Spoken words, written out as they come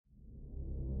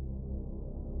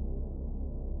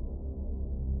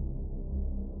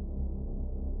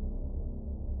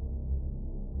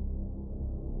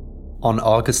On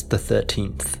August the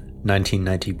 13th,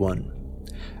 1991,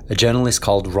 a journalist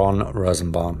called Ron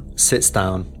Rosenbaum sits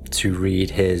down to read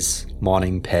his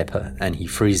morning paper and he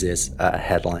freezes at a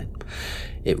headline.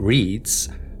 It reads,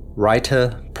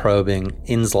 "Writer probing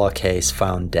Inslaw case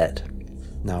found dead."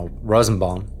 Now,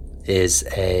 Rosenbaum is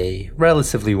a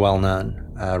relatively well-known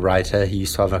writer. He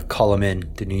used to have a column in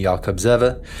the New York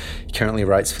Observer. He currently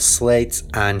writes for Slate,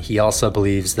 and he also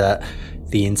believes that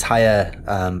the entire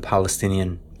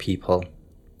Palestinian people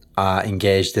are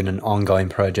engaged in an ongoing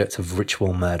project of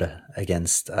ritual murder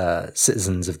against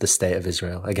citizens of the State of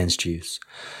Israel, against Jews.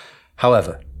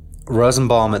 However,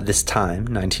 Rosenbaum at this time,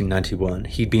 1991,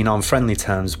 he'd been on friendly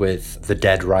terms with the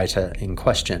dead writer in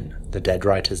question. The dead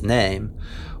writer's name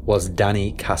was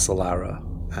Danny Casolaro,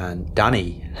 and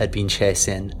Danny had been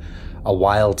chasing a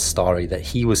wild story that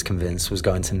he was convinced was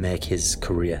going to make his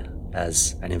career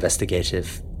as an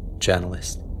investigative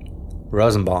journalist.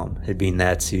 Rosenbaum had been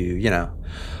there to,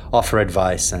 offer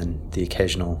advice and the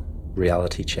occasional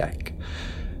reality check.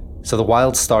 So the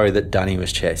wild story that Danny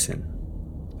was chasing,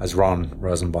 as Ron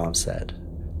Rosenbaum said,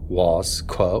 was,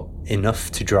 quote,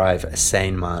 enough to drive a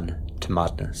sane man to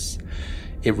madness.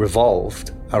 It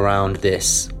revolved around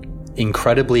this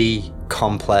incredibly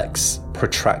complex,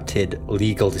 protracted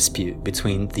legal dispute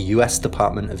between the US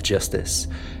Department of Justice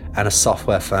and a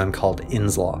software firm called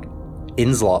Inslaw.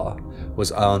 Inslaw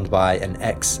was owned by an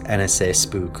ex-NSA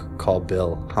spook called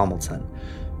Bill Hamilton.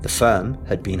 The firm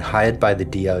had been hired by the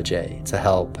DOJ to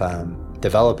help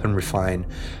develop and refine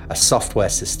a software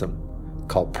system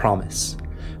called PROMIS.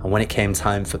 And when it came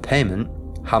time for payment,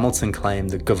 Hamilton claimed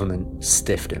the government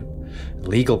stiffed him.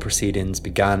 Legal proceedings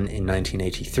began in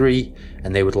 1983,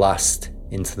 and they would last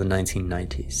into the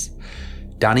 1990s.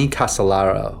 Danny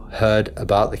Casolaro heard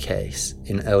about the case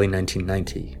in early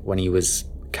 1990 when he was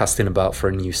casting about for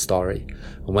a new story,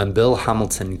 and when Bill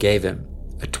Hamilton gave him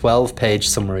a 12-page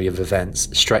summary of events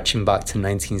stretching back to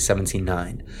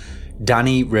 1979,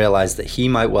 Danny realized that he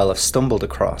might well have stumbled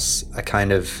across a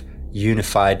kind of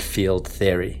unified field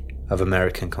theory of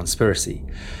American conspiracy.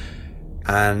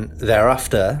 And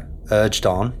thereafter, urged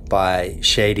on by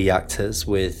shady actors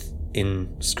with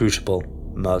inscrutable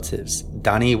motives,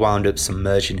 Danny wound up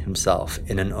submerging himself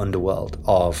in an underworld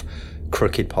of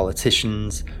crooked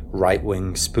politicians,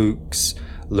 right-wing spooks,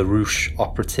 LaRouche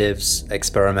operatives,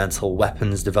 experimental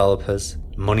weapons developers,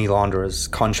 money launderers,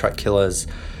 contract killers,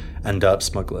 and dope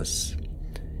smugglers.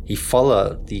 He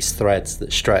followed these threads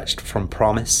that stretched from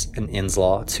PROMIS and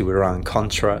Inslaw to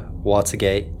Iran-Contra,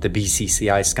 Watergate, the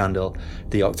BCCI scandal,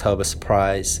 the October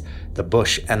surprise, the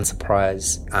Bush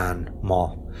enterprise, and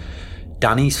more.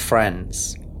 Danny's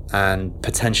friends and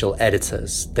potential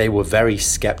editors, they were very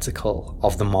skeptical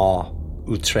of the more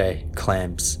outre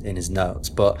claims in his notes,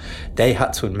 but they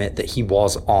had to admit that he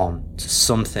was on to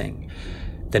something.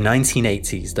 The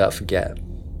 1980s, don't forget,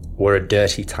 were a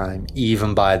dirty time,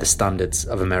 even by the standards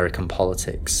of American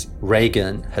politics.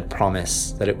 Reagan had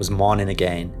promised that it was morning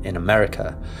again in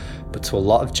America, but to a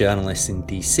lot of journalists in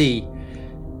DC,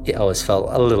 it always felt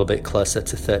a little bit closer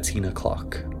to 13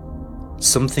 o'clock.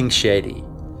 Something shady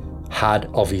had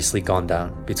obviously gone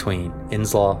down between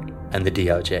Inslaw and the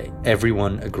DOJ.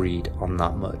 Everyone agreed on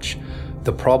that much.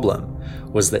 The problem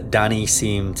was that Danny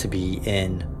seemed to be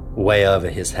in way over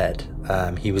his head.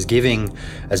 He was giving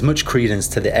as much credence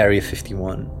to the Area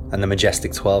 51 and the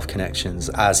Majestic 12 connections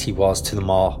as he was to the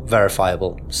more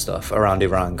verifiable stuff around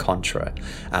Iran-Contra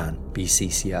and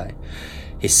BCCI.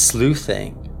 His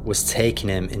sleuthing was taking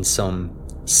him in some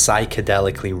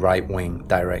psychedelically right-wing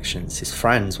directions. His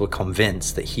friends were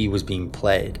convinced that he was being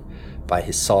played by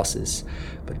his sources,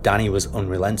 but Danny was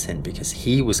unrelenting because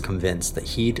he was convinced that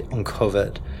he'd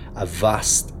uncovered a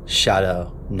vast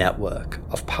shadow network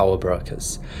of power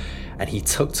brokers, and he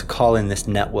took to calling this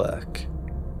network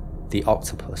the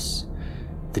Octopus,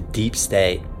 the deep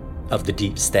state of the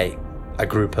deep state, a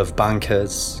group of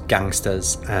bankers,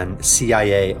 gangsters, and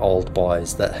CIA old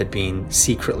boys that had been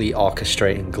secretly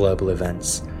orchestrating global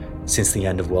events since the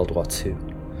end of World War II.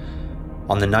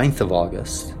 On the 9th of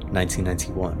August,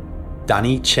 1991,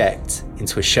 Danny checked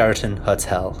into a Sheraton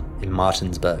hotel in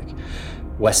Martinsburg,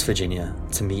 West Virginia,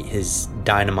 to meet his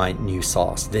dynamite new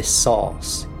source. This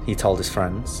source, he told his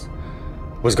friends,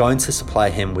 was going to supply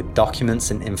him with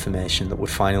documents and information that would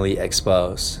finally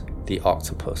expose the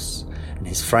Octopus. And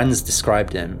his friends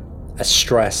described him as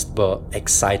stressed but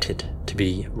excited to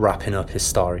be wrapping up his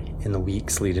story in the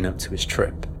weeks leading up to his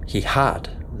trip. He had,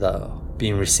 though,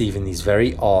 been receiving these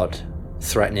very odd,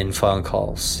 threatening phone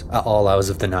calls at all hours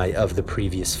of the night over the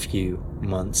previous few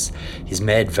months. His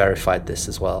maid verified this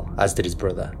as well, as did his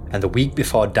brother. And the week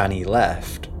before Danny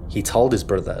left, he told his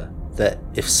brother that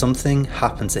if something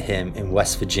happened to him in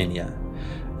West Virginia,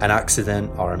 an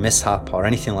accident or a mishap or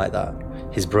anything like that,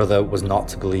 his brother was not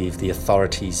to believe the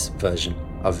authorities' version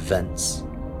of events.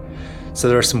 So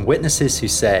there are some witnesses who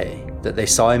say that they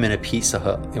saw him in a Pizza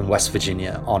Hut in West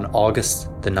Virginia on August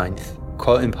the 9th,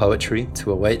 quoting poetry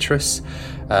to a waitress.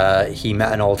 He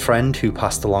met an old friend who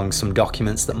passed along some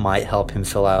documents that might help him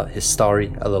fill out his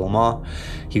story a little more.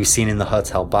 He was seen in the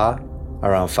hotel bar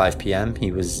around 5 p.m.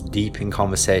 He was deep in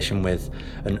conversation with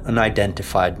an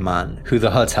unidentified man who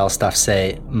the hotel staff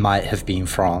say might have been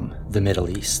from the Middle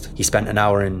East. He spent an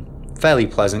hour in fairly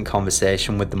pleasant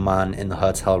conversation with the man in the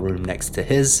hotel room next to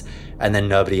his, and then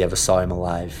nobody ever saw him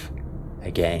alive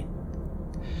again.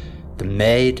 The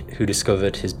maid who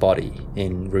discovered his body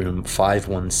in room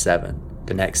 517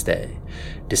 the next day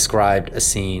described a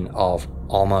scene of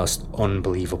almost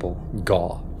unbelievable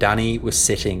gore. Danny was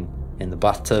sitting in the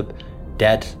bathtub,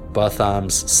 dead, both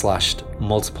arms slashed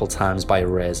multiple times by a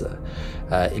razor.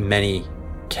 In many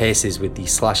cases with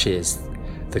these slashes,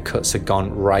 the cuts had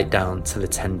gone right down to the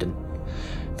tendon.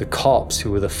 The cops,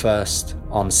 who were the first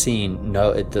on scene,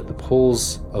 noted that the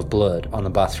pools of blood on the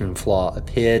bathroom floor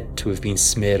appeared to have been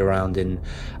smeared around in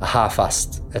a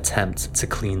half-assed attempt to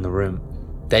clean the room.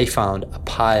 They found a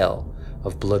pile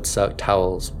of blood-soaked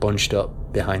towels bunched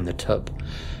up behind the tub.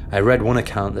 I read one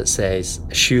account that says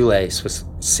a shoelace was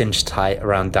cinched tight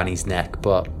around Danny's neck,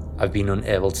 but I've been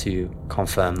unable to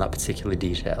confirm that particular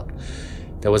detail.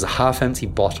 There was a half-empty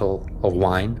bottle of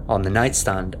wine on the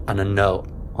nightstand and a note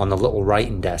on the little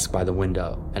writing desk by the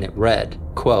window, and it read,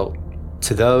 quote,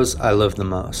 "To those I love the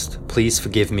most, please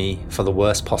forgive me for the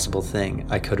worst possible thing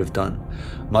I could have done.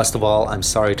 Most of all, I'm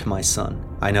sorry to my son.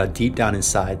 I know deep down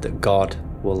inside that God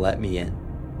will let me in."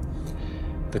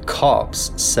 The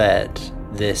cops said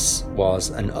this was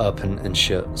an open and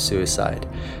shut suicide.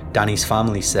 Danny's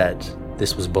family said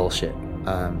this was bullshit.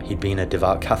 He'd been a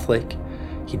devout Catholic.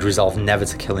 He'd resolved never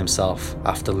to kill himself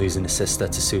after losing a sister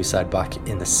to suicide back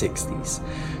in the 60s.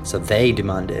 So they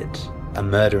demanded a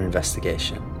murder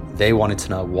investigation. They wanted to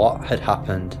know what had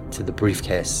happened to the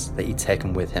briefcase that he'd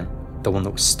taken with him, the one that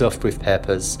was stuffed with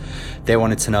papers. They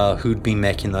wanted to know who'd been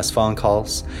making those phone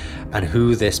calls and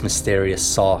who this mysterious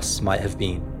source might have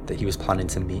been that he was planning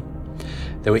to meet.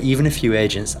 There were even a few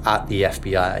agents at the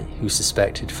FBI who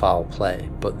suspected foul play,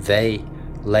 but they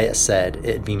later said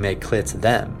it had been made clear to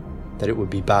them that it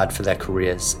would be bad for their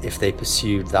careers if they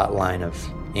pursued that line of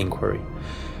inquiry.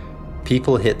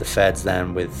 People hit the feds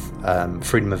then with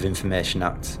Freedom of Information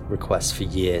Act requests for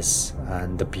years,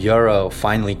 and the Bureau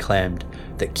finally claimed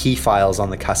that key files on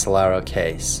the Casolaro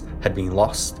case had been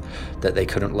lost, that they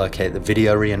couldn't locate the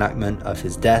video reenactment of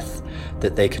his death,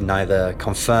 that they could neither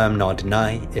confirm nor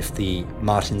deny if the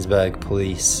Martinsburg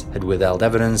police had withheld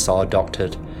evidence or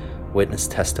doctored witness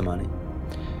testimony.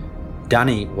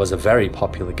 Danny was a very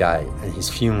popular guy, and his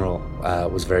funeral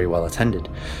was very well attended.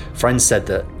 Friends said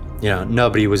that,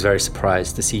 nobody was very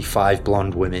surprised to see 5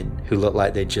 blonde women who looked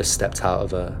like they'd just stepped out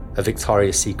of a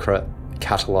Victoria's Secret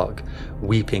catalogue,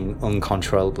 weeping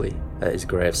uncontrollably at his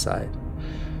graveside.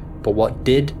 But what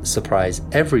did surprise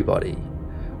everybody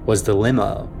was the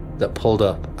limo that pulled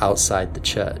up outside the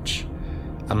church.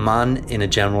 A man in a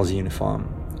general's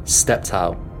uniform stepped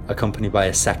out, accompanied by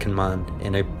a second man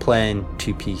in a plain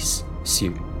 2-piece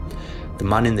suit. The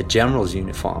man in the general's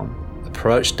uniform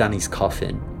approached Danny's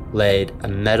coffin, laid a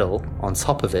medal on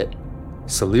top of it,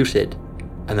 saluted,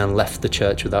 and then left the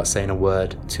church without saying a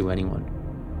word to anyone.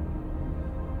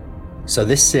 So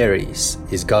this series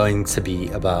is going to be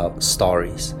about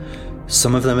stories.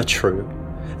 Some of them are true,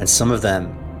 and some of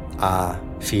them are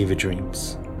fever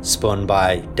dreams, spun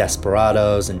by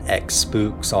desperados and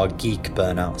ex-spooks or geek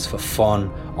burnouts for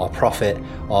fun or profit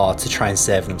or to try and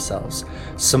save themselves.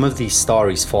 Some of these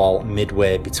stories fall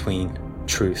midway between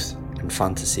truth and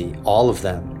fantasy. All of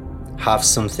them have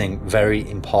something very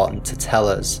important to tell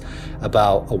us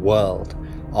about a world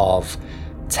of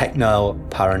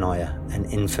techno-paranoia and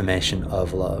information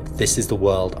overload. This is the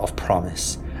world of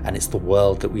promise, and it's the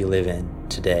world that we live in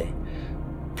today.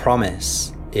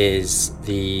 Promise is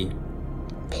the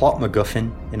plot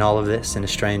MacGuffin in all of this in a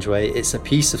strange way. It's a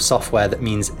piece of software that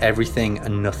means everything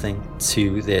and nothing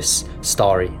to this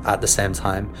story at the same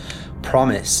time.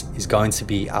 Promise is going to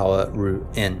be our route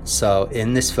in. So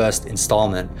in this first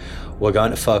installment, we're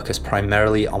going to focus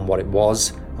primarily on what it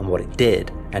was and what it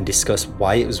did, and discuss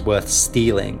why it was worth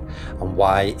stealing and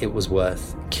why it was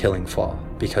worth killing for,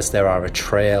 because there are a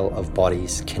trail of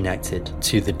bodies connected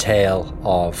to the tale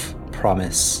of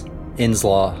Promise,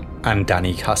 Inslaw, and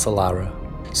Danny Casolaro.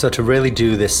 So to really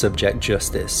do this subject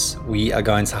justice, we are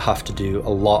going to have to do a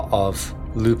lot of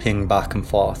looping back and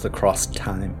forth across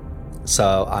time.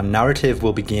 So our narrative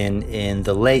will begin in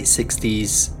the late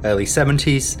 60s, early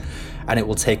 70s, and it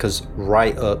will take us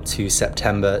right up to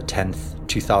September 10th,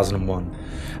 2001.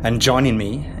 And joining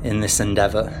me in this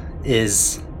endeavor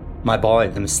is my boy,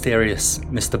 the mysterious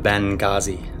Mr. Ben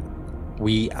Ghazi.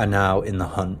 We are now in the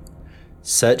hunt,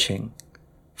 searching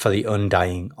for the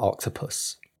undying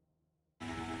octopus.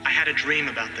 I had a dream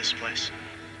about this place.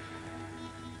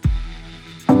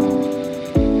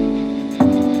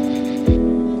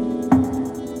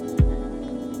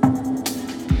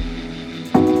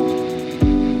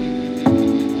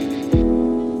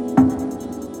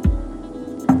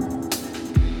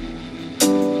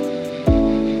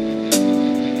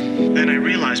 Then I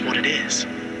realized what it is.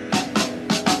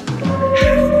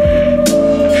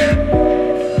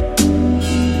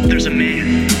 There's a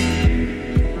man.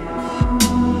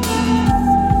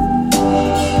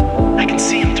 I can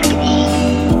see him through the wall.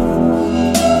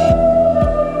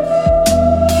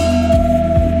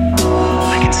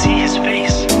 I can see his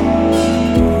face.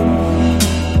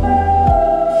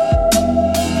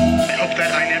 I hope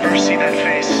that I never see that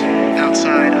face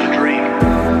outside of a dream.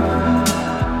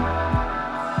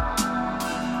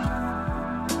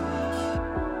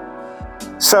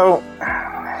 So,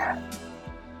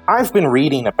 I've been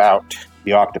reading about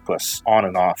the octopus on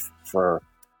and off for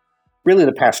really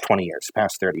the past 20 years,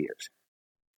 past 30 years.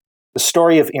 The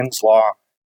story of Inslaw,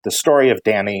 the story of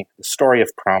Danny, the story of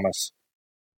Promise.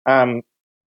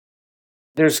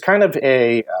 There's kind of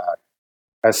a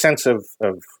sense of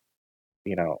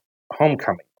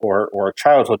homecoming or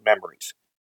childhood memories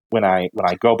when I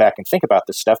go back and think about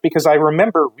this stuff, because I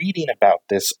remember reading about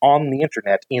this on the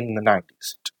internet in the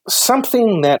 90s.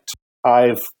 Something that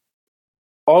I've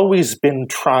always been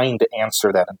trying to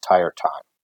answer that entire time,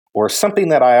 or something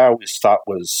that I always thought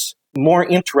was more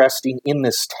interesting in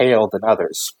this tale than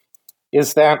others,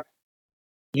 is that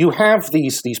you have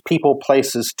these people,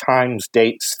 places, times,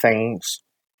 dates, things,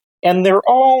 and they're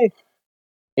all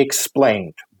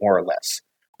explained, more or less,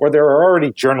 or there are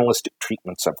already journalistic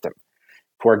treatments of them.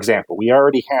 For example, we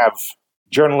already have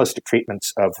journalistic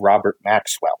treatments of Robert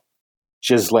Maxwell,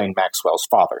 Ghislaine Maxwell's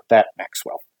father, that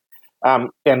Maxwell.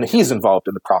 And he's involved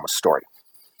in the Promise story.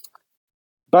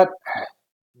 But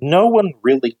no one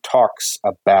really talks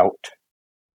about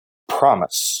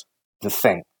Promise, the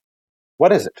thing.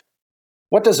 What is it?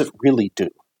 What does it really do?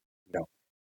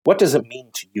 What does it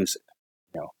mean to use it?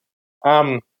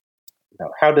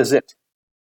 How does it?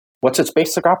 What's its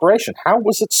basic operation? How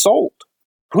was it sold?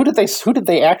 Who did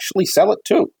they actually sell it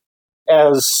to?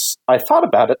 As I thought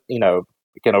about it,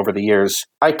 again over the years,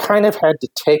 I kind of had to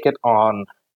take it on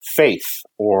faith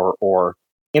or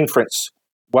inference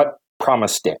what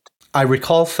Promise did. I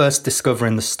recall first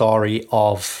discovering the story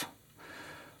of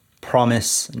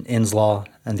Promise and Inslaw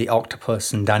and the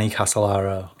octopus and Danny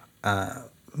Casolaro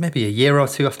maybe a year or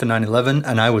two after 9/11,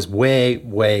 and I was way,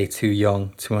 way too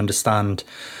young to understand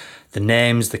the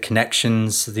names, the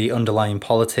connections, the underlying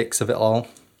politics of it all.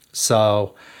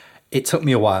 So it took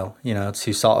me a while,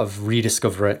 to sort of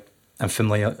rediscover it and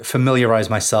familiarize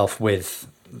myself with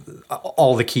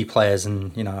all the key players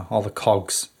and, all the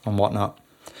cogs and whatnot.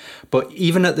 But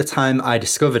even at the time I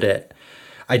discovered it,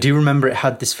 I do remember it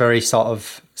had this very sort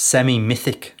of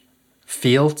semi-mythic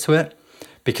feel to it,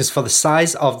 because for the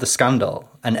size of the scandal,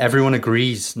 and everyone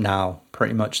agrees now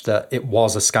pretty much that it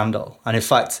was a scandal. And in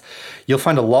fact, you'll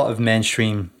find a lot of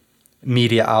mainstream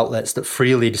media outlets that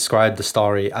freely describe the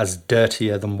story as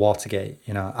dirtier than Watergate,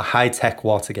 a high-tech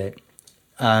Watergate.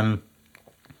 I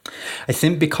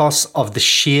think because of the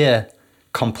sheer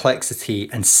complexity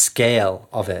and scale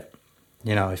of it,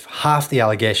 if half the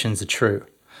allegations are true,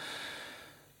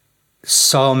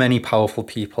 so many powerful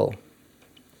people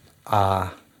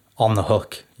are on the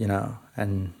hook,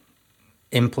 and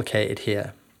implicated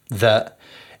here, that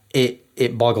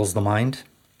it boggles the mind.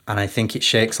 And I think it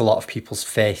shakes a lot of people's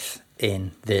faith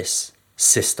in this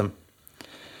system.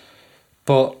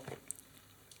 But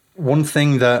one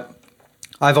thing that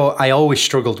I always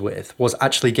struggled with was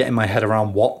actually getting my head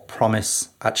around what Promise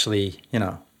actually,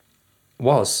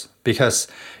 was. Because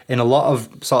in a lot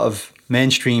of sort of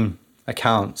mainstream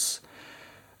accounts,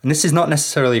 and this is not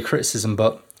necessarily a criticism,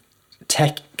 but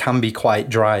tech can be quite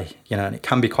dry, and it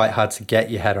can be quite hard to get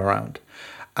your head around.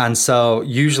 And so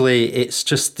usually it's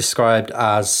just described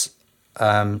as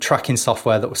tracking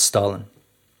software that was stolen,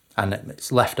 and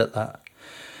it's left at that.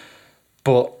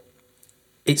 But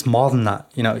it's more than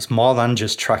that, it's more than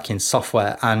just tracking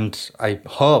software. And I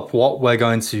hope what we're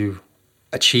going to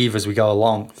achieve as we go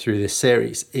along through this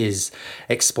series is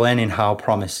explaining how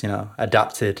Promise,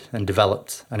 adapted and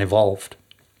developed and evolved.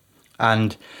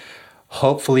 And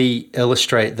hopefully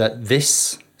illustrate that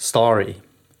this story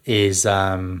is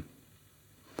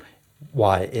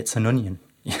why it's an onion.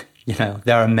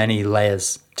 There are many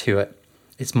layers to it.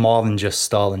 It's more than just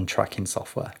stolen tracking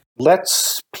software.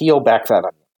 Let's peel back that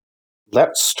onion.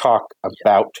 Let's talk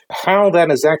about how that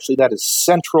is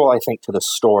central, I think, to the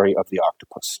story of the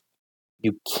octopus.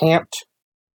 You can't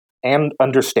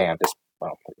understand,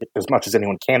 as much as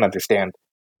anyone can understand,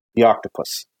 the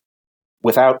octopus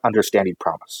without understanding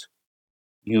PROMIS.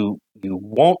 You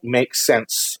won't make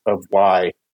sense of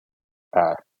why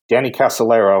Danny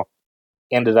Casolaro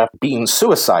ended up being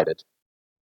suicided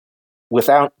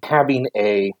without having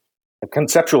a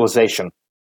conceptualization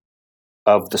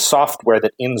of the software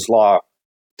that Inslaw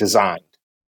designed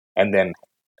and then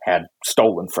had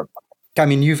stolen from them. I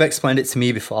mean, you've explained it to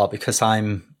me before because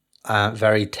I'm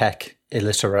very tech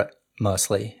illiterate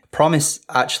mostly. PROMIS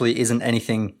actually isn't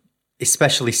anything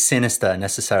especially sinister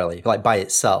necessarily, like by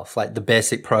itself. Like the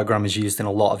basic program is used in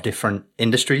a lot of different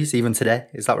industries, even today.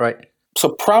 Is that right?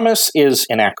 So PROMIS is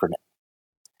an acronym.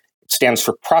 It stands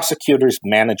for Prosecutors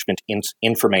Management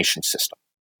Information System.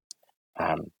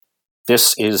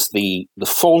 This is the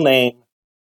full name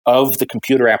of the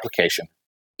computer application.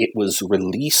 It was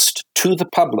released to the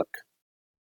public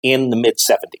in the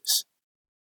mid-70s.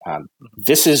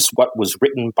 This is what was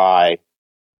written by,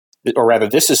 or rather,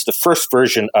 this is the first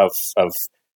version of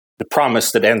the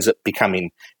PROMIS that ends up becoming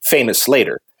famous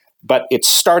later. But it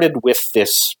started with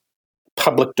this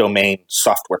public domain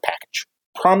software package.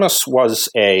 PROMIS was,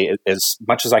 as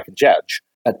much as I can judge,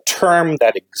 a term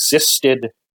that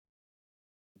existed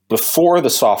before the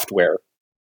software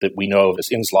that we know of as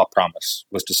Inslaw PROMIS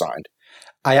was designed.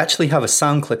 I actually have a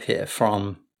sound clip here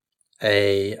from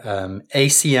a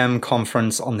ACM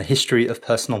conference on the history of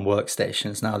personal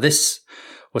workstations. Now, this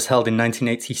was held in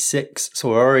 1986, so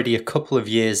we're already a couple of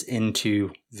years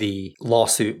into the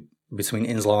lawsuit between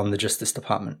Inslaw and the Justice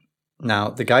Department.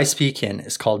 Now, the guy speaking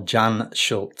is called Jan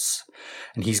Schultz,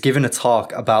 and he's given a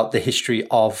talk about the history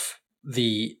of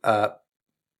the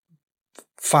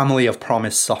family of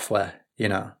PROMIS software,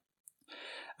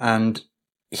 And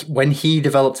when he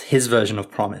developed his version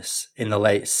of PROMIS in the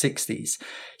late 60s,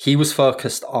 he was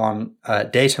focused on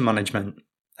data management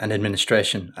and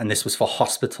administration, and this was for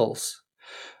hospitals.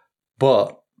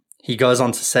 But he goes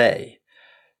on to say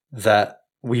that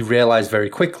we realized very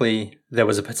quickly there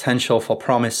was a potential for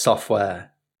PROMIS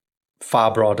software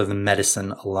far broader than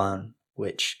medicine alone,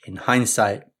 which in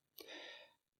hindsight,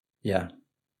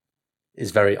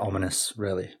 is very ominous,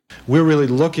 really. We're really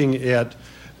looking at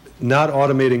not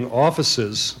automating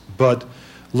offices, but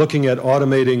looking at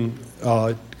automating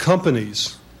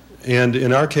companies. And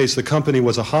in our case, the company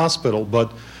was a hospital,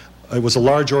 but it was a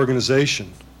large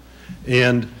organization.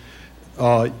 And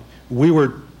we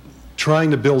were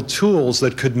trying to build tools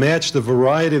that could match the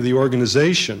variety of the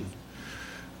organization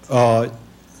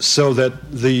so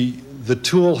that the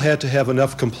tool had to have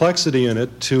enough complexity in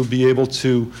it to be able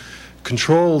to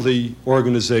control the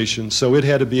organization. So it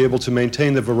had to be able to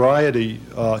maintain the variety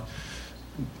of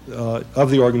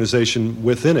the organization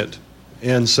within it.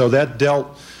 And so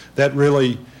that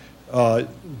really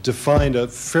defined a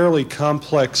fairly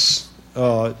complex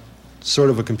sort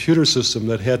of a computer system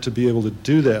that had to be able to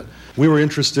do that. We were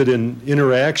interested in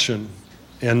interaction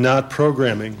and not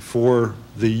programming for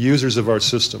the users of our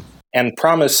system. And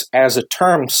PROMIS as a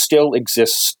term still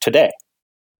exists today.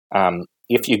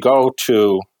 If you go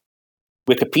to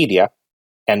Wikipedia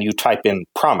and you type in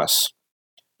PROMIS,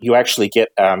 you actually get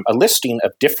a listing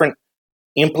of different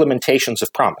implementations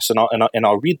of PROMIS. And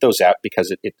I'll read those out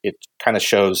because it kind of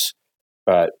shows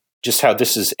just how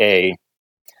this is a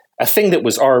thing that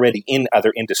was already in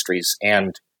other industries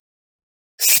and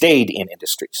stayed in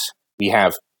industries. We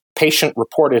have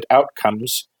Patient-Reported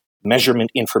Outcomes Measurement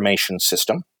Information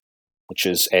System, which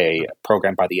is a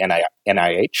program by the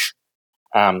NIH.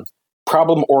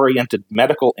 Problem-Oriented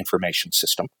Medical Information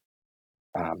System,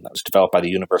 that was developed by the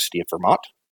University of Vermont.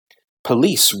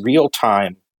 Police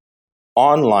Real-Time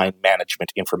Online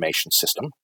Management Information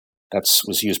System, that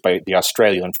was used by the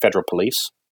Australian Federal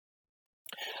Police.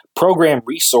 Program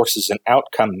Resources and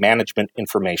Outcome Management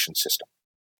Information System,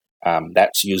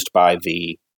 that's used by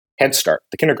the Head Start,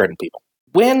 the kindergarten people.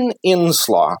 When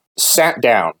Inslaw sat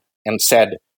down and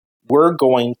said, we're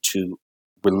going to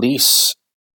release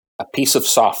a piece of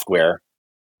software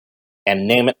and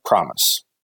name it PROMIS,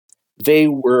 they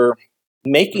were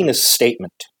making a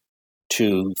statement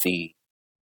to the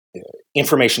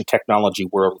information technology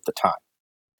world at the time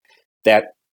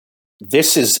that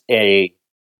this is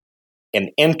an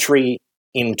entry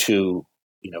into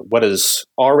what is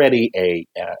already a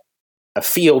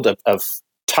field of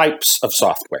types of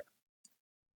software,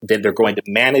 that they're going to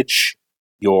manage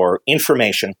your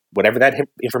information, whatever that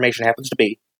information happens to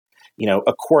be,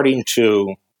 according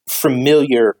to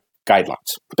familiar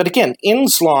guidelines. But again,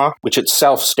 INSLAW, which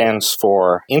itself stands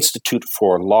for Institute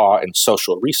for Law and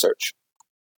Social Research,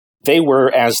 they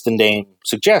were, as the name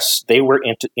suggests, they were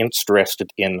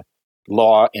interested in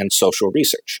law and social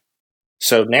research.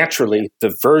 So naturally,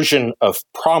 the version of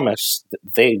PROMIS that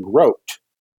they wrote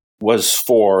was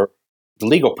for the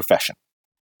legal profession,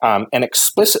 and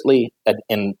explicitly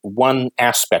in one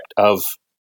aspect of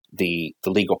the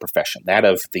legal profession, that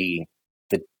of the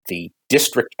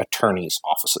district attorney's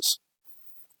offices.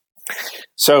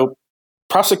 So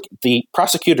the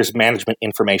prosecutor's management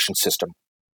information system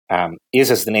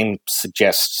is, as the name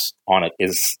suggests on it,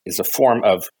 is a form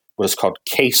of what is called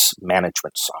case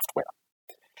management software.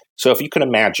 So if you can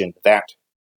imagine that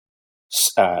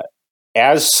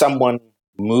as someone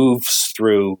moves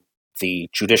through the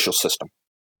judicial system,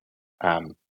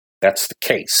 that's the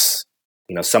case.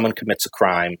 Someone commits a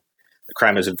crime, the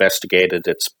crime is investigated,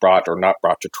 it's brought or not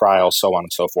brought to trial, so on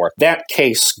and so forth. That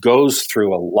case goes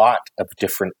through a lot of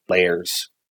different layers.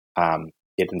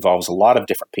 It involves a lot of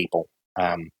different people.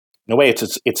 In a way,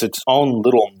 it's its own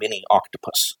little mini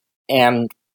octopus. And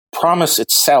PROMIS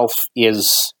itself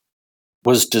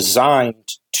was designed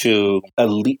to,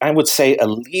 alleviate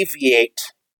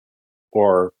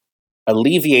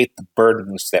the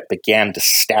burdens that began to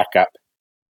stack up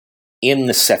in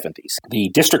the 70s. The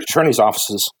district attorney's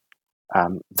offices,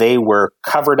 they were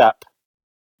covered up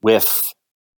with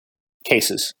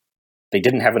cases. They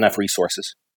didn't have enough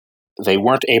resources. They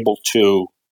weren't able to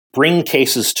bring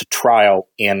cases to trial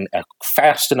in a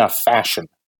fast enough fashion,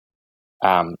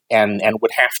 and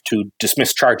would have to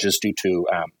dismiss charges due to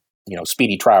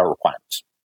speedy trial requirements.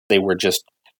 They were just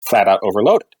flat out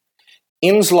overloaded.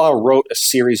 INSLAW wrote a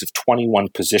series of 21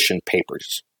 position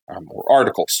papers or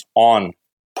articles on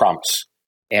PROMIS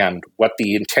and what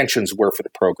the intentions were for the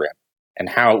program and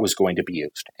how it was going to be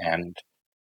used and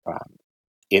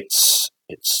its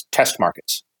test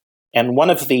markets. And one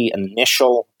of the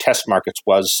initial test markets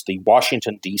was the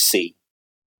Washington, D.C.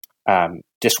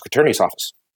 District Attorney's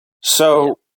Office.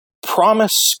 So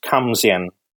PROMIS comes in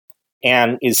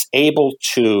and is able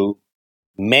to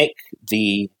make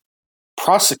the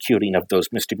prosecuting of those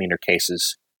misdemeanor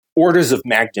cases orders of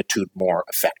magnitude more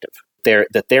effective.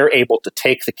 They're able to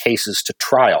take the cases to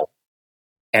trial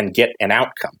and get an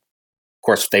outcome. Of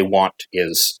course, what they want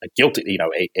is a guilty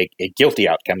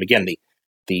outcome. Again,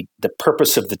 the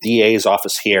purpose of the DA's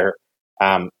office here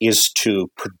is to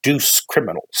produce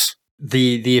criminals.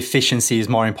 The efficiency is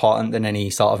more important than any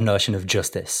sort of notion of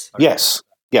justice. Yes,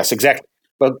 exactly.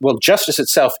 Well, justice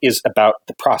itself is about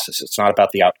the process. It's not about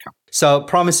the outcome. So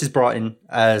PROMIS is brought in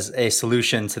as a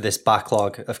solution to this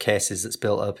backlog of cases that's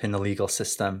built up in the legal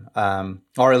system,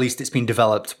 or at least it's been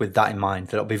developed with that in mind,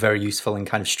 that it'll be very useful in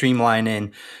kind of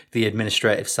streamlining the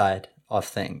administrative side of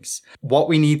things. What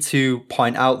we need to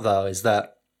point out, though, is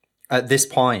that at this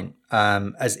point,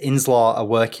 as INSLAW are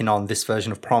working on this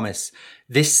version of PROMIS,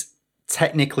 this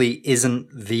technically isn't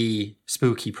the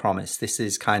spooky PROMIS. This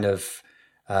is kind of,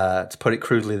 to put it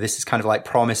crudely, this is kind of like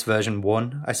PROMIS version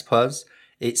 1, I suppose.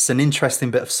 It's an interesting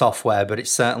bit of software, but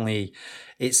it's certainly,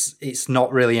 it's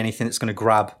not really anything that's going to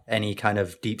grab any kind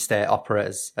of deep state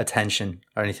operators' attention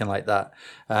or anything like that.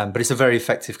 But it's a very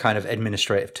effective kind of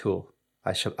administrative tool,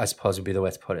 I suppose would be the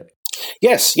way to put it.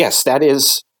 Yes, that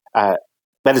is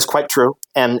quite true.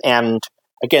 And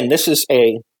again, this is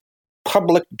a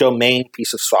public domain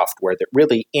piece of software that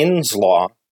really INSLAW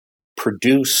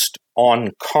produced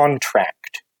on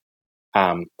contract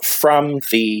from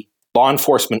the Law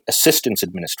Enforcement Assistance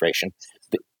Administration,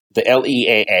 the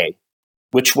LEAA,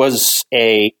 which was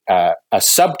a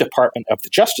sub-department of the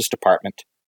Justice Department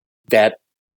that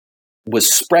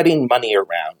was spreading money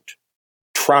around,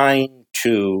 trying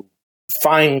to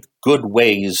find good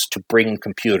ways to bring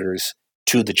computers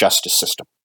to the justice system.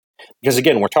 Because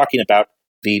again, we're talking about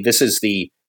this is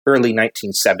the early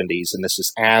 1970s, and this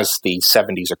is as the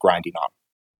 70s are grinding on.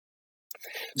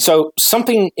 So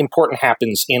something important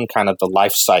happens in kind of the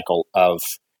life cycle of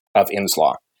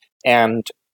INSLAW. And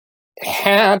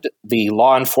had the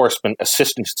Law Enforcement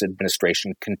Assistance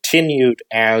Administration continued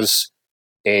as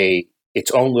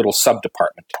its own little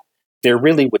sub-department, there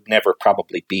really would never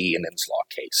probably be an INSLAW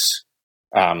case.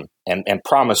 And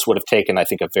PROMIS would have taken, I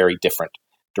think, a very different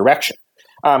direction.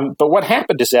 But what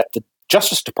happened is that the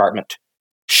Justice Department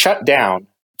shut down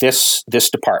this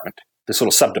department, this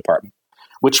little sub-department,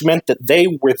 which meant that they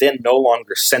were then no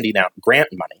longer sending out grant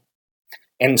money.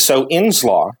 And so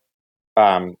INSLAW,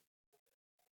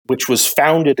 which was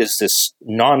founded as this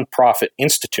nonprofit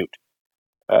institute,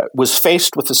 was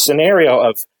faced with a scenario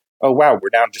of, oh, wow, we're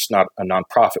now just not a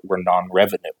nonprofit, we're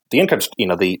non-revenue. The income,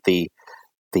 the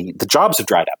jobs have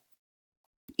dried up.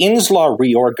 Inslaw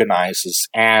reorganizes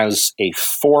as a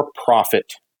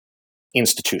for-profit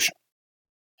institution.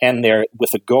 And they're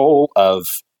with a goal of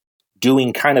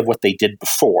doing kind of what they did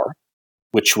before,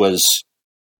 which was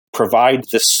provide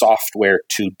this software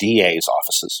to DA's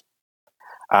offices,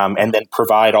 and then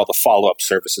provide all the follow-up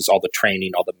services, all the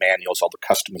training, all the manuals, all the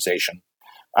customization,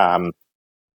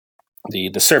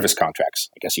 the service contracts,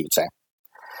 I guess you would say.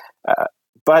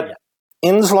 But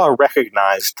Inslaw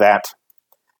recognized that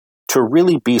to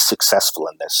really be successful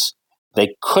in this,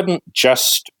 they couldn't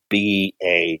just be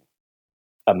a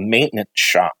maintenance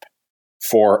shop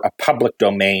for a public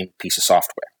domain piece of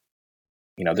software.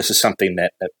 This is something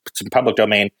that it's in public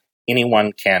domain.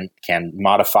 Anyone can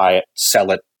modify it, sell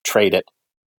it, trade it,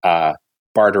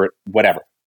 barter it, whatever.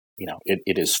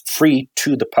 It is free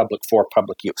to the public for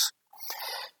public use.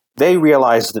 They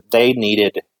realized that they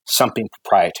needed something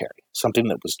proprietary, something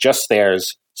that was just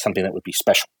theirs, something that would be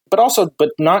special, but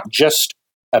not just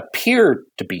appear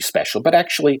to be special, but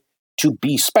actually to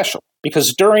be special.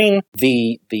 Because during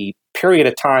the period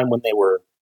of time when they were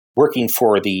working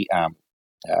for the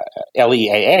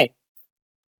LEAA,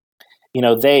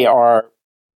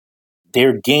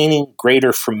 they're gaining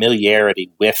greater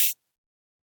familiarity with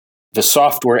the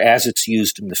software as it's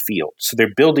used in the field. So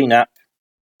they're building up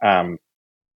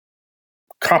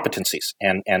competencies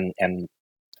and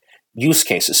use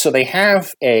cases. So they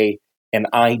have an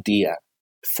idea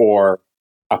for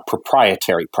a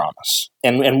proprietary promise,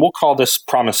 and we'll call this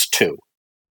Promise 2.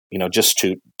 Just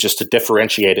to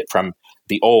differentiate it from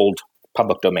the old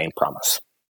public domain promise.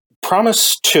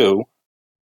 Promise 2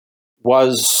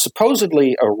 was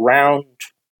supposedly around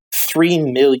 3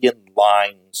 million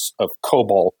lines of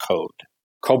COBOL code.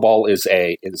 COBOL is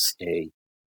a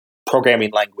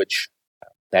programming language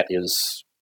that is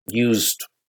used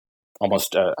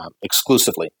almost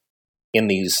exclusively in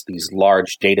these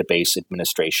large database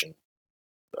administration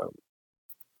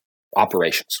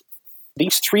operations.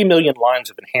 These 3 million lines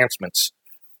of enhancements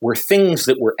were things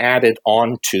that were added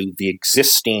onto the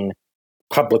existing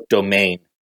public domain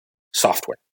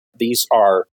software. These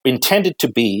are intended to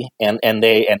be, and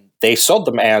they sold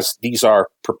them as, these are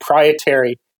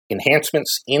proprietary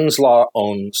enhancements. Inslaw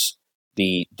owns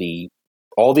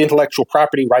all the intellectual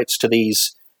property rights to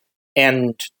these,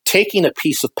 and taking a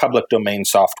piece of public domain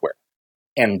software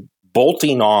and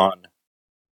bolting on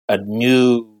a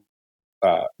new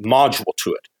module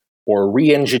to it, or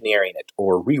re-engineering it,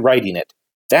 or rewriting it,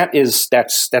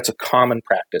 that's a common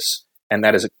practice, and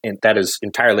that is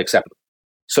entirely acceptable.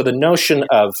 So the notion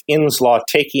of Inslaw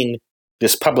taking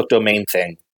this public domain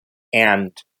thing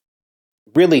and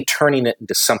really turning it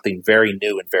into something very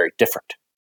new and very different,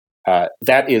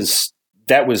 that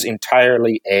was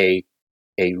entirely a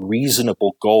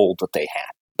reasonable goal that they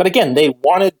had. But again, they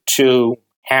wanted to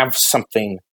have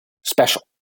something special,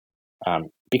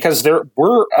 because there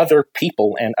were other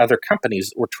people and other companies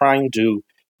that were trying to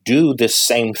do this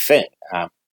same thing,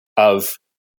 of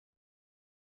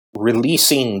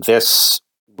releasing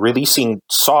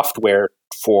software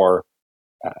for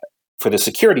the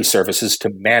security services to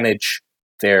manage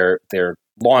their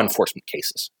law enforcement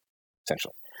cases,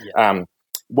 essentially. Yeah.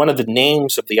 One of the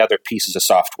names of the other pieces of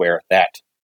software that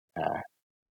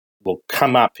will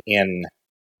come up in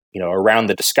around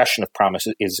the discussion of Promise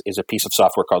is a piece of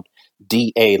software called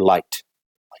DA Lite.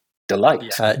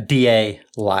 Delight. DA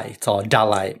Lite, or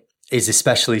Dalite, is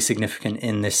especially significant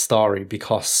in this story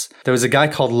because there was a guy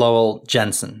called Lowell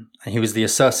Jensen, and he was the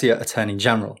Associate Attorney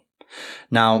General.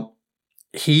 Now,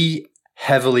 he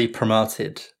heavily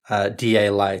promoted DA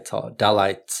Lite, or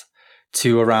Dalite,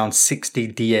 to around 60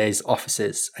 DA's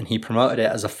offices, and he promoted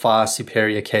it as a far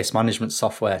superior case management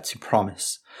software to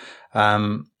Promise.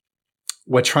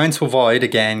 We're trying to avoid,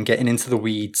 again, getting into the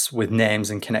weeds with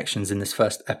names and connections in this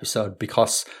first episode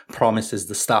because Promise is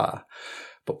the star.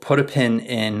 But put a pin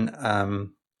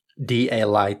in DA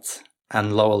Lite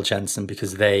and Lowell Jensen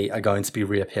because they are going to be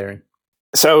reappearing.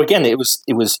 So again, it was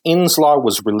Inslaw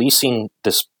was releasing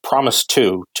this Promise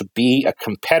 2 to be a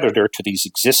competitor to these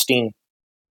existing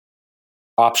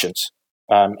options,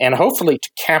 and hopefully to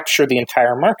capture the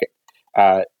entire market.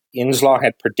 Inslaw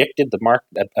had predicted the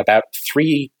market about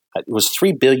 $3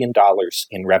 billion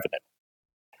in revenue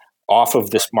off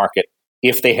of this market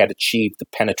if they had achieved the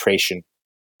penetration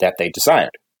that they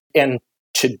desired. And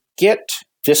to get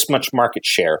this much market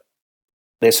share,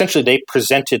 they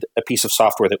presented a piece of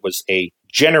software that was a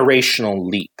generational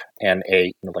leap and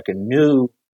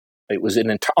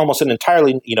almost an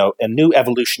entirely a new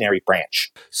evolutionary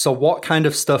branch. So what kind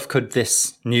of stuff could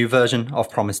this new version of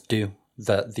Promise do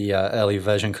that the early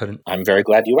version couldn't? I'm very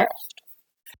glad you asked.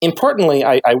 Importantly,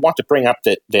 I want to bring up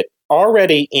that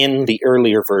already in the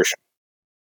earlier version,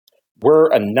 were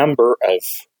a number of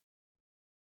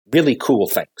really cool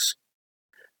things.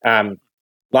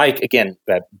 Like, again,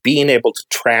 being able to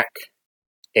track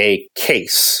a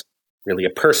case, really a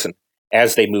person,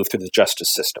 as they move through the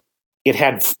justice system. It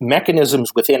had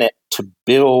mechanisms within it to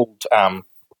build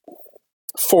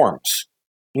forms,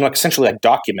 essentially like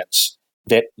documents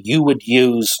that you would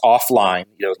use offline,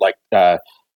 like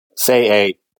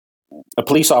say a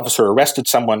police officer arrested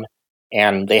someone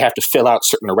and they have to fill out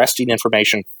certain arresting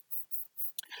information.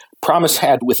 PROMIS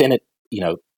had within it,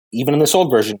 even in this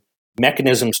old version,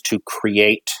 mechanisms to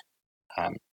create,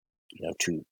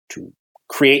 to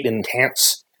create and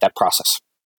enhance that process.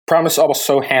 PROMIS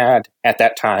also had, at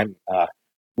that time,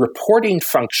 reporting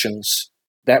functions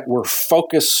that were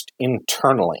focused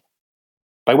internally,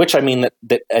 by which I mean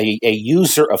that a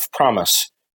user of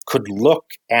PROMIS could look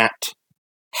at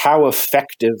how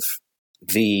effective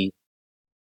the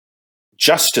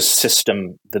justice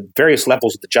system, the various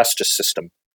levels of the justice system,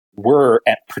 were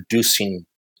at producing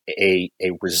a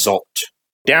result,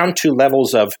 down to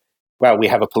levels of, well, we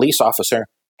have a police officer.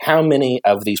 How many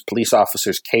of these police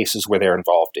officers' cases were they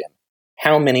involved in?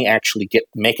 How many actually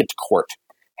make it to court?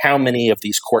 How many of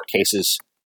these court cases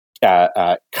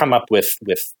come up with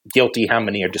guilty? How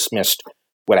many are dismissed?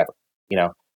 Whatever.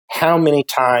 How many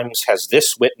times has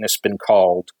this witness been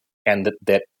called and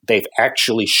that they've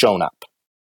actually shown up?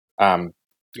 How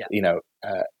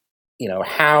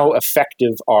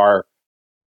effective are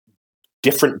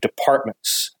different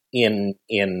departments in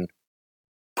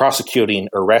prosecuting,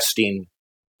 arresting,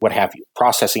 what have you,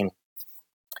 processing.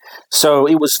 So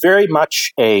it was very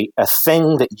much a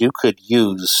thing that you could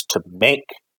use to make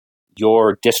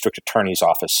your district attorney's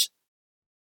office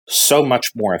so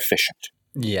much more efficient.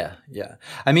 Yeah.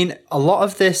 I mean, a lot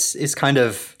of this is kind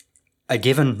of a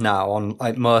given now on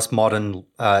like most modern,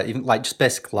 even like just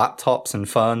basic laptops and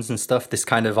phones and stuff, this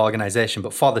kind of organization.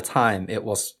 But for the time, it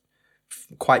was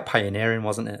quite pioneering,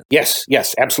 wasn't it? Yes,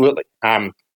 absolutely.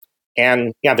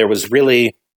 And yeah, there was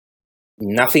really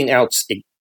nothing else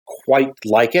quite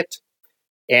like it.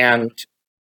 And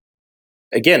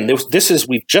again,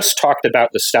 we've just talked about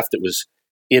the stuff that was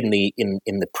in the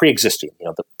pre-existing,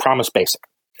 the PROMIS Basic.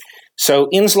 So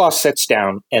Inslaw sits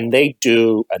down and they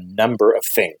do a number of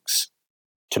things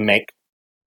to make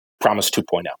PROMIS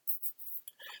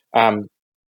 2.0.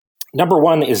 Number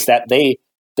one is that they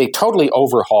totally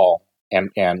overhaul and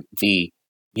the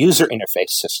user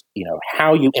interface,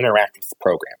 how you interact with the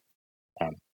program.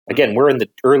 Again, we're in the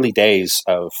early days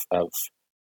of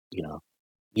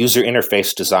user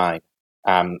interface design,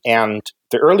 and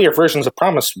the earlier versions of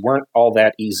PROMIS weren't all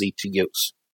that easy to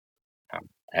use,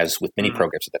 as with many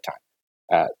programs at the time.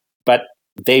 But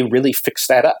they really fixed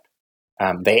that up.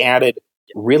 They added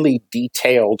really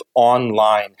detailed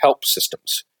online help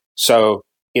systems. So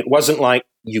it wasn't like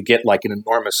you get like an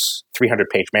enormous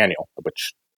 300-page manual,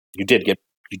 which you did get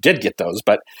those,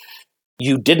 but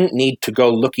you didn't need to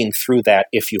go looking through that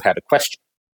if you had a question.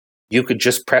 You could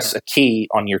just press a key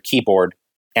on your keyboard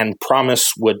and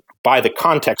PROMIS would, by the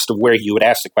context of where you would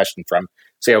ask the question from,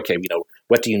 say, okay,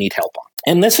 what do you need help on?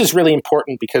 And this is really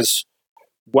important because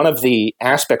one of the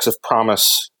aspects of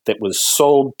PROMIS that was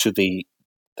sold to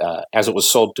as it was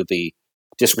sold to the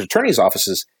district attorney's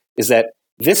offices is that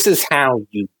this is how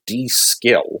you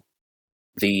de-skill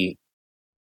this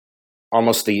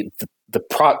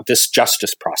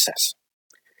justice process.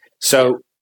 So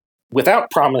without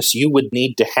PROMIS, you would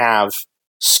need to have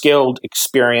skilled,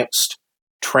 experienced,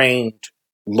 trained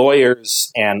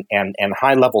lawyers and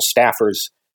high-level staffers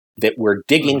that were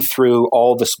digging through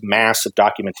all this massive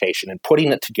documentation and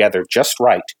putting it together just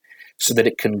right so that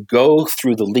it can go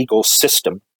through the legal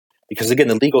system. Because again,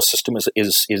 the legal system is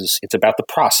it's about the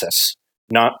process,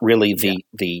 not really the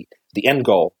end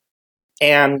goal.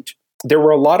 And there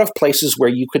were a lot of places where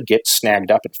you could get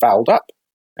snagged up and fouled up,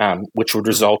 which would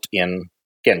result in,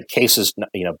 again, cases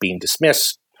being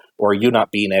dismissed or you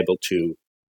not being able to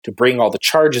bring all the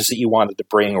charges that you wanted to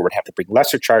bring, or would have to bring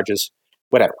lesser charges,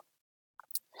 whatever.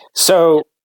 So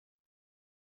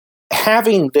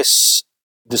having this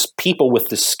people with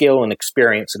the skill and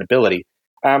experience and ability,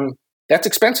 that's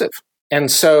expensive.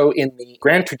 And so in the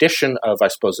grand tradition of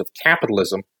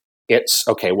capitalism, it's,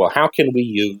 okay, well, how can we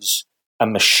use a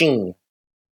machine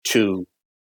to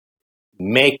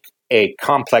make a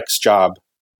complex job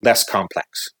less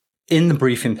complex? In the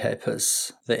briefing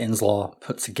papers that Inslaw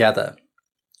put together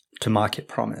to market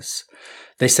PROMIS,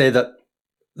 they say that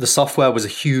the software was a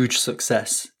huge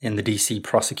success in the DC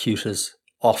prosecutor's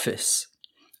office.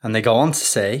 And they go on to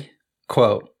say,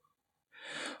 quote,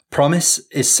 Promise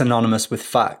is synonymous with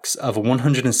facts, over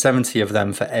 170 of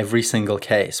them for every single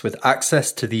case. With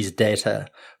access to these data,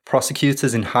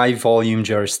 prosecutors in high-volume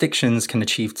jurisdictions can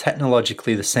achieve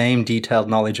technologically the same detailed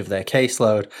knowledge of their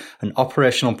caseload and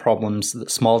operational problems that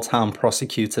small-town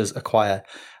prosecutors acquire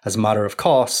as a matter of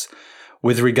course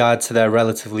with regard to their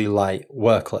relatively light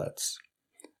workloads.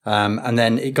 And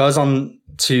then it goes on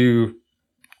to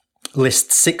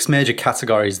list 6 major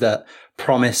categories that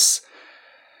Promise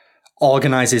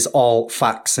organizes all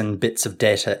facts and bits of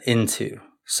data into.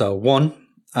 So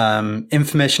 1,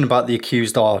 information about the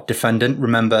accused or defendant.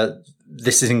 Remember,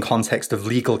 this is in context of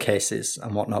legal cases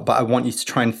and whatnot, but I want you to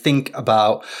try and think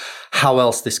about how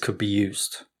else this could be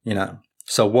used, you know.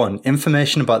 So 1,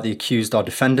 information about the accused or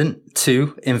defendant.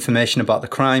 2, information about the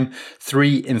crime.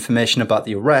 3, information about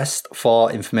the arrest.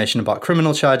 4, information about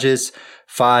criminal charges.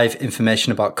 5,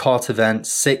 information about court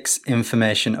events. 6,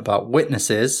 information about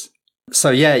witnesses. So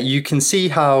yeah, you can see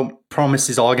how Promise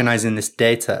is organizing this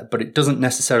data, but it doesn't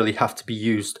necessarily have to be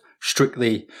used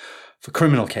strictly for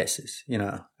criminal cases, you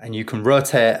know, and you can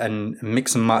rotate and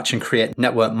mix and match and create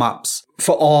network maps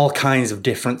for all kinds of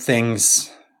different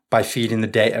things by feeding the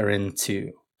data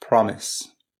into Promise.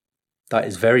 That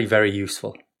is very, very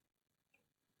useful.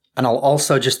 And I'll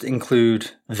also just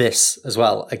include this as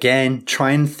well. Again,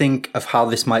 try and think of how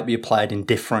this might be applied in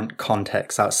different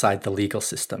contexts outside the legal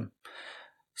system.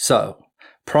 So,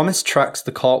 Promise tracks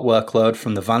the court workload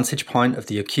from the vantage point of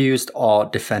the accused or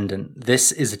defendant.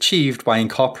 This is achieved by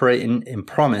incorporating in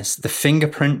Promise the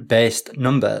fingerprint-based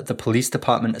number the police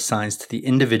department assigns to the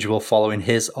individual following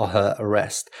his or her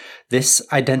arrest. This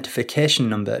identification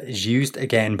number is used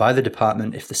again by the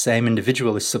department if the same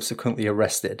individual is subsequently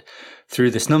arrested.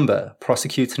 Through this number,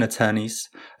 prosecuting attorneys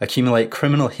accumulate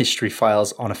criminal history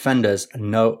files on offenders and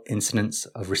note incidents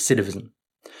of recidivism.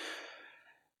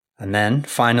 And then,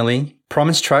 finally,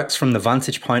 Promise tracks from the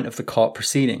vantage point of the court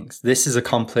proceedings. This is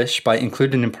accomplished by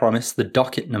including in Promise the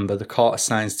docket number the court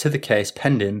assigns to the case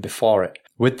pending before it.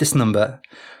 With this number,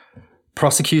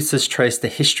 prosecutors trace the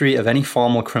history of any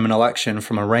formal criminal action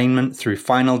from arraignment through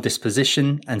final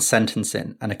disposition and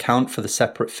sentencing and account for the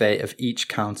separate fate of each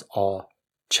count or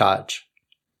charge.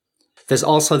 There's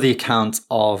also the account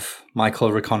of Michael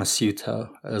Riconosciuto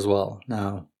as well.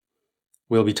 Now,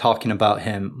 we'll be talking about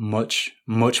him much,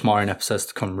 much more in episodes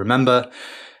to come. Remember,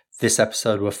 this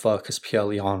episode will focus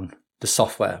purely on the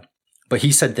software. But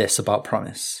he said this about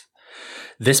Promise.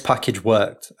 This package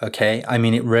worked, okay? I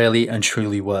mean, it really and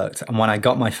truly worked. And when I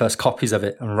got my first copies of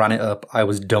it and ran it up, I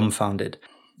was dumbfounded.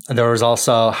 And there was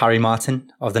also Harry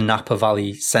Martin of the Napa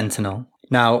Valley Sentinel.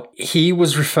 Now, he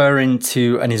was referring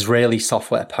to an Israeli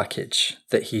software package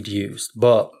that he'd used,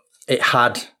 but it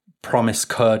had Promise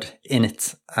code in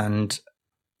it, and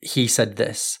he said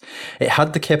this: it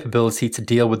had the capability to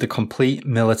deal with the complete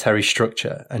military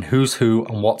structure and who's who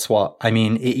and what's what. I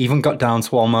mean, it even got down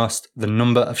to almost the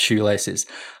number of shoelaces,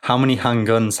 how many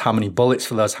handguns, how many bullets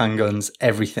for those handguns,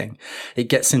 everything. It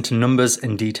gets into numbers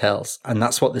and details, and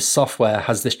that's what this software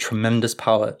has this tremendous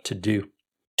power to do.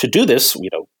 To do this, you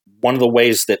know, one of the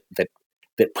ways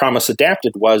that Promise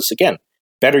adapted was, again,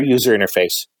 better user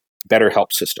interface, better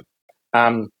help system.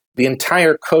 The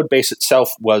entire code base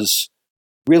itself was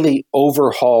really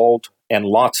overhauled, and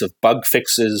lots of bug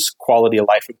fixes, quality of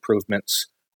life improvements,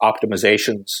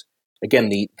 optimizations. Again,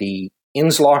 the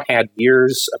Inslaw had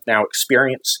years of now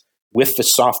experience with the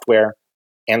software,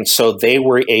 and so they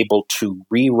were able to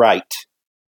rewrite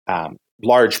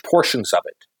large portions of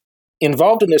it.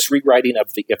 Involved in this rewriting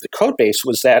of the code base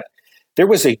was that there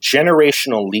was a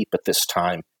generational leap at this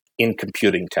time in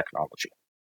computing technology.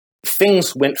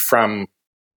 Things went from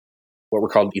what were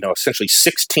called, essentially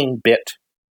 16-bit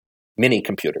mini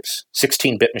computers,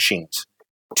 16-bit machines,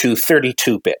 to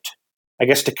 32-bit. I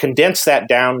guess to condense that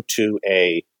down to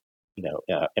an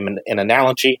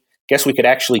analogy, I guess we could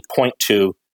actually point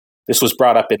to, this was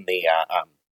brought up in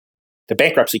the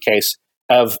bankruptcy case,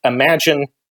 of imagine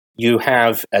you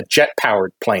have a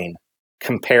jet-powered plane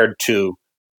compared to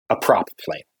a prop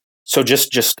plane. So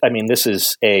this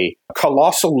is a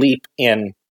colossal leap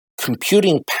in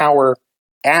computing power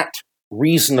at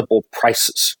reasonable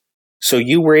prices. So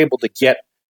you were able to get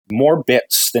more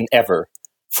bits than ever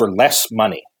for less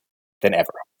money than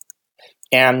ever.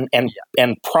 And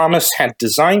Promise had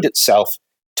designed itself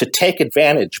to take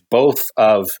advantage both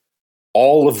of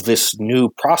all of this new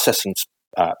processing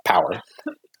power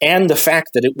and the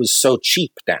fact that it was so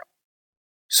cheap now.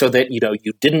 So that,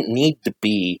 you didn't need to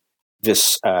be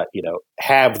this,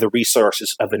 have the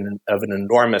resources of an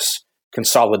enormous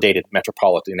consolidated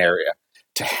metropolitan area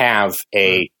to have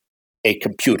a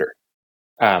computer.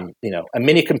 A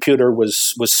mini computer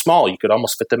was small. You could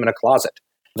almost fit them in a closet.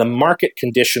 the market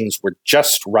conditions were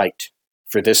just right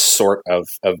for this sort of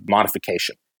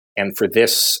modification and for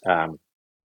this,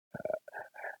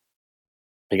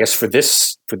 for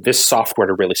this software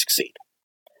to really succeed.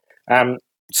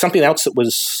 Something else that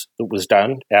was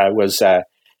done was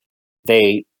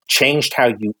they changed how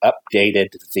you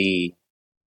updated the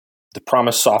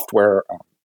Promise software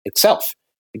itself.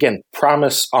 Again,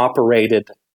 Promise operated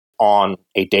on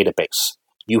a database.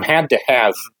 You had to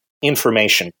have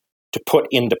information to put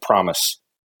into Promise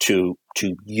to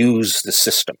use the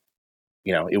system.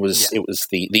 It was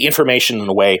the information in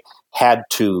a way had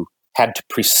to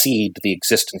precede the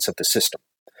existence of the system.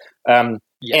 And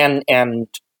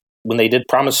when they did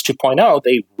Promise 2.0,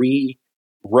 they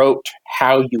rewrote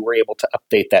how you were able to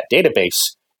update that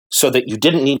database so that you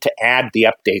didn't need to add the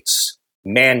updates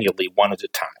manually one at a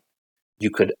time. You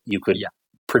could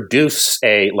produce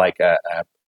a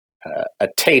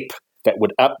tape that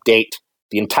would update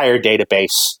the entire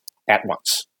database at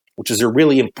once, which is a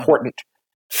really important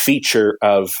feature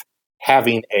of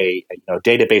having a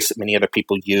database that many other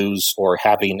people use, or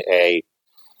having a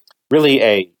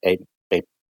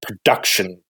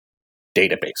production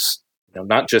database.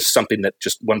 Not just something that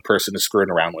just one person is screwing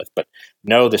around with, but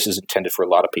no, this is intended for a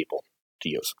lot of people to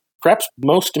use. Perhaps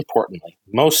most importantly,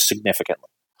 most significantly,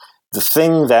 the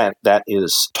thing that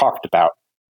is talked about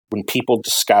when people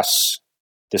discuss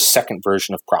the second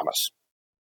version of Promise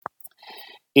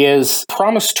is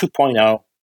Promise 2.0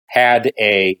 had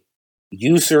a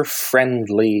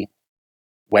user-friendly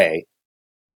way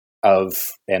of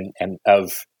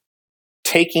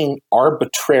taking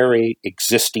arbitrary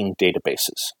existing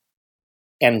databases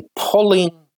and pulling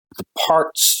the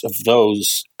parts of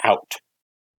those out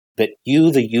that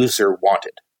you, the user,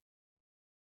 wanted,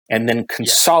 and then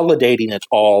consolidating it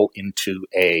all into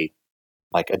a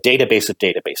database of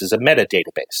databases, a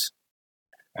metadatabase.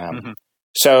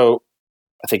 So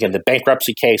I think in the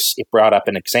bankruptcy case, it brought up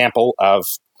an example of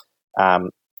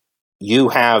you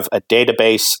have a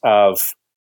database of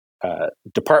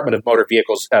Department of Motor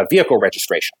Vehicles vehicle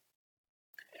registration,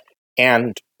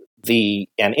 and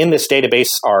in this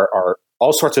database are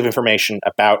all sorts of information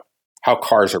about how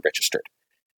cars are registered.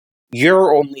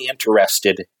 You're only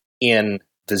interested in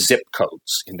the zip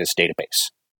codes in this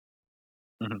database.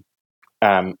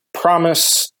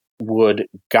 Promise would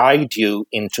guide you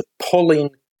into pulling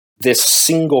this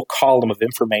single column of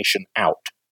information out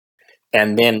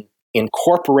and then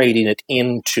incorporating it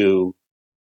into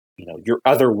your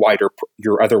other wider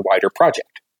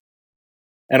project.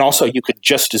 And also, you could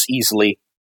just as easily,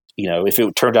 if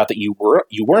it turned out that you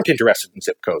weren't interested in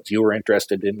zip codes, you were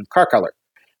interested in car color,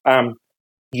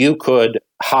 you could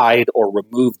hide or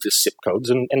remove the zip codes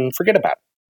and forget about it.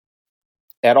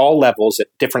 At all levels, at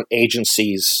different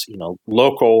agencies,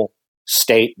 local,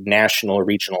 state, national,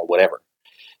 regional, whatever,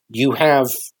 you have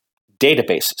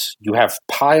databases. You have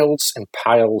piles and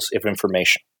piles of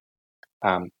information.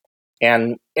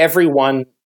 And everyone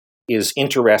is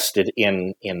interested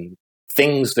in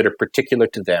things that are particular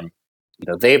to them.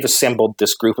 They've assembled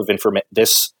this group of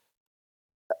this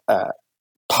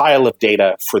pile of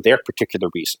data for their particular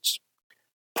reasons.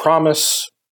 Promise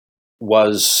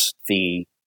was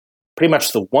pretty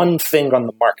much the one thing on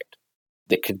the market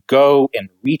that could go and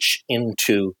reach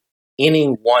into any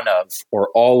one of or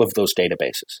all of those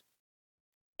databases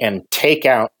and take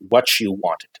out what you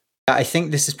wanted. I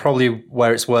think this is probably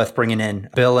where it's worth bringing in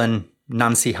Bill and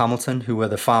Nancy Hamilton, who were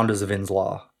the founders of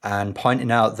Inslaw, and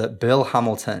pointing out that Bill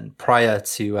Hamilton, prior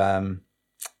to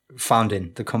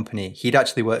founding the company, he'd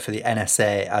actually worked for the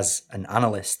NSA as an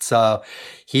analyst. So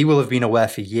he will have been aware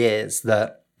for years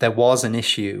that there was an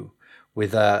issue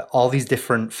with all these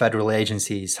different federal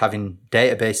agencies having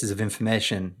databases of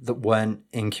information that weren't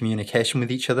in communication with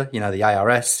each other. The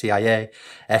IRS, CIA,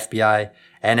 FBI,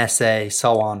 NSA,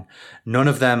 so on. None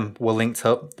of them were linked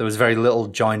up. There was very little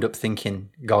joined up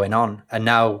thinking going on. And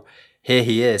now here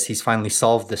he is. He's finally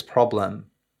solved this problem.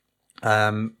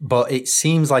 But it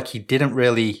seems like he didn't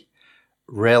really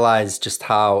realize just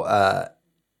how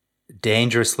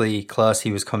dangerously close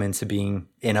he was coming to being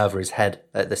in over his head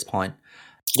at this point.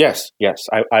 Yes.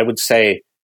 I would say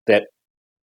that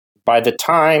by the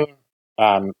time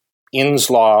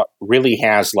Inslaw really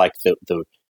has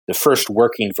the first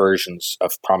working versions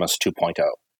of Promise 2.0,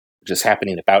 which is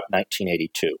happening about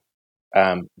 1982,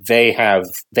 they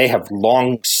have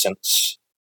long since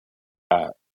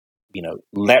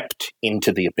leapt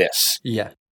into the abyss.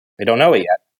 Yeah, they don't know it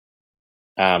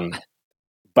yet,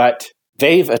 but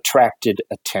they've attracted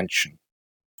attention,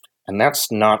 and that's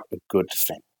not a good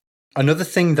thing. Another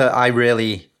thing that I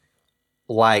really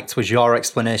liked was your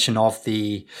explanation of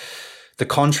the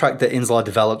contract that Inslaw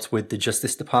developed with the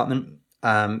Justice Department.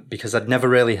 because I'd never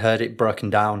really heard it broken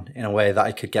down in a way that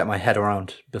I could get my head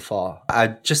around before.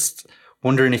 I'm just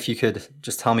wondering if you could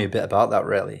just tell me a bit about that,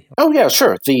 really. Oh yeah,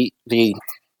 sure.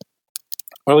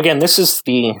 Well, again, this is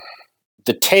the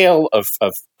tale of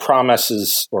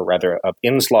Promise's, or rather of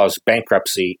Inslaw's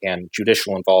bankruptcy and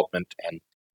judicial involvement, and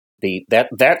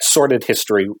that sordid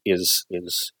history is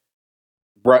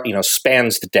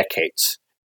spans the decades.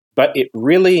 But it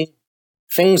really,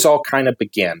 things all kind of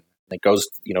begin. It goes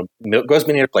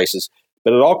many other places,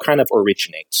 but it all kind of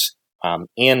originates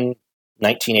in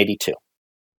 1982.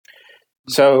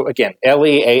 So again,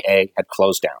 LEAA had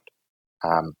closed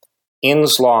down.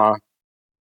 Inslaw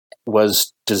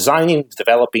was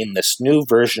developing this new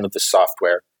version of the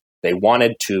software. They were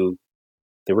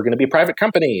going to be a private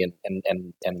company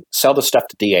and sell the stuff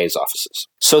to DA's offices.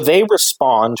 So they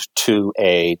respond to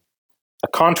a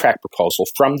contract proposal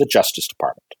from the Justice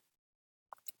Department.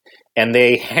 And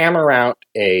they hammer out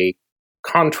a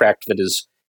contract that is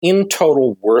in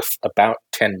total worth about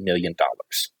 $10 million.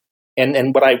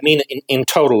 And what I mean in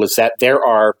total is that there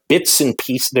are bits and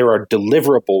pieces, there are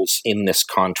deliverables in this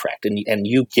contract, and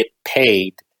you get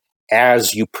paid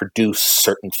as you produce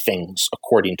certain things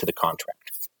according to the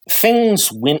contract.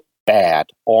 Things went bad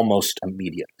almost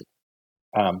immediately.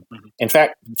 In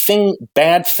fact,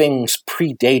 bad things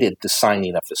predated the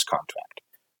signing of this contract.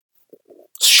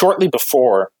 Shortly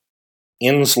before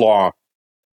Inslaw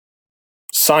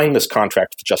signed this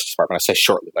contract with the Justice Department, I say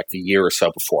shortly, like the year or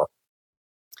so before,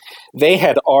 they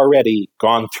had already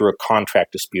gone through a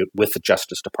contract dispute with the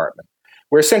Justice Department,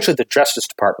 where essentially the Justice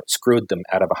Department screwed them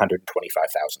out of $125,000.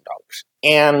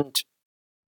 And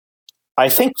I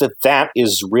think that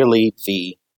is really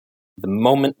the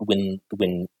moment when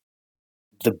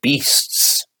the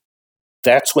beasts,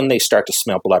 that's when they start to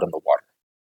smell blood in the water.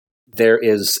 There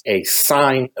is a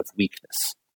sign of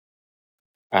weakness,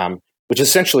 which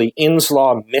essentially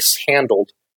Inslaw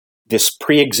mishandled this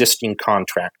pre-existing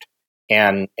contract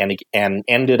and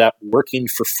ended up working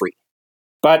for free.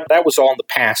 But that was all in the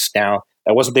past now.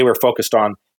 That wasn't what they were focused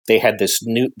on. They had this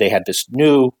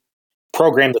new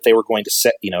program that they were going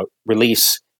to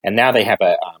release, and now they have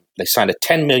they signed a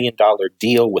 $10 million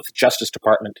deal with the Justice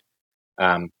Department.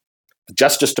 The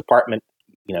Justice Department,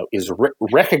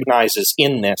 recognizes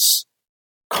in this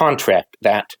contract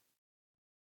that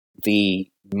the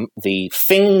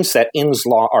things that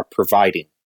Inslaw are providing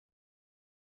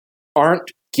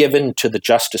aren't given to the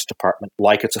Justice Department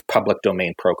like it's a public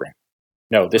domain program.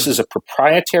 No, this is a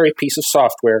proprietary piece of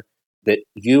software that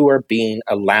you are being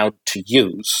allowed to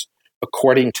use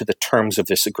according to the terms of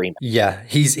this agreement. Yeah,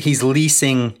 he's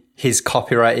leasing his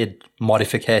copyrighted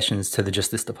modifications to the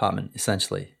Justice Department,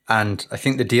 essentially. And I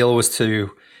think the deal was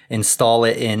to install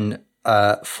it in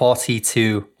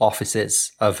 42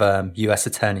 offices of U.S.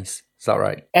 attorneys. Is that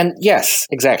right? And yes,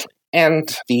 exactly.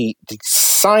 And the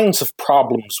signs of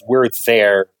problems were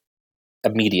there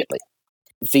immediately.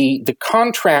 The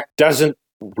contract doesn't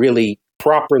really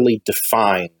properly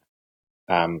define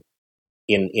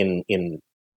in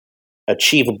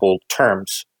achievable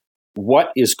terms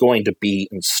what is going to be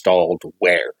installed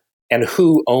where and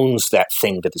who owns that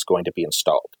thing that is going to be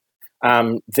installed.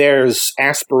 There's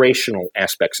aspirational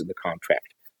aspects of the contract.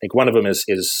 I think one of them is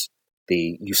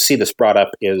you see this brought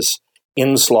up is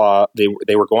Inslaw.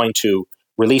 They were going to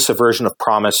release a version of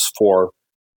Promise for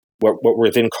what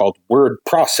were then called word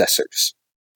processors.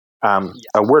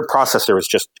 A word processor was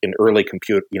just an early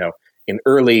an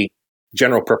early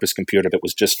general purpose computer that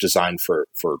was just designed for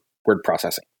word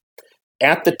processing.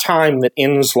 At the time that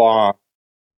Inslaw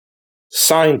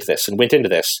signed this and went into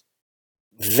this,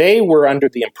 they were under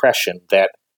the impression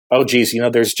that,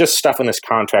 there's just stuff in this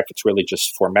contract. It's really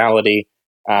just formality.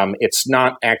 It's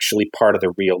not actually part of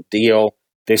the real deal.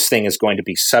 This thing is going to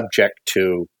be subject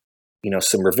to,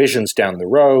 some revisions down the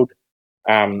road.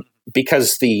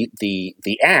 Because the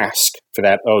ask for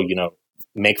that,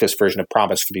 make this version of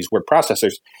Promise for these word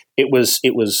processors, it was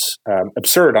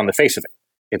absurd on the face of it.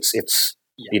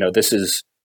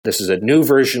 This is a new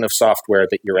version of software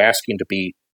that you're asking to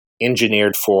be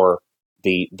engineered for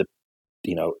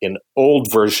an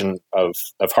old version of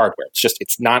hardware.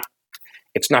 It's not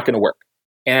going to work.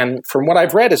 And from what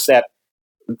I've read is that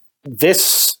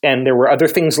this, and there were other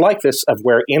things like this, of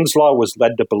where Inslaw was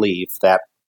led to believe that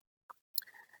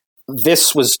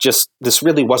this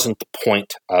really wasn't the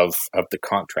point of the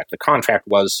contract. The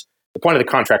point of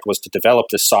the contract was to develop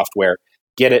this software,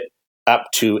 get it up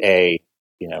to a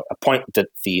point that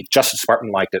the Justice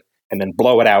Department liked it, and then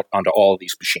blow it out onto all of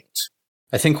these machines.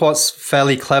 I think what's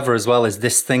fairly clever as well is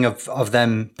this thing of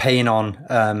them paying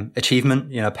on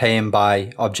achievement, paying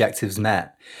by objectives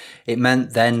met. It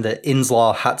meant then that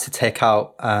Inslaw had to take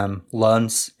out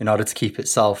loans in order to keep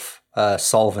itself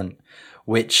solvent,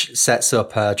 which sets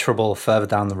up trouble further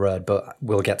down the road, but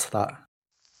we'll get to that.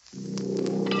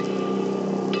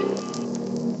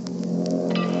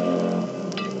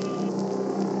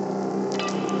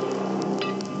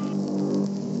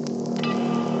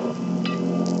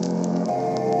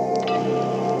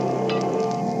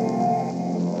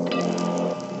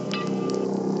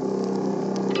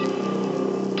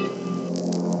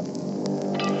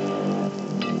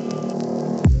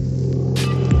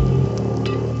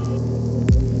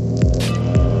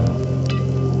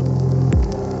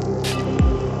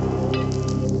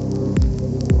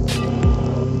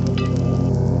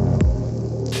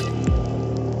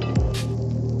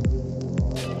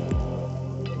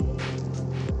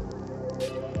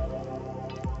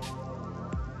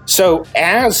 So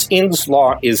as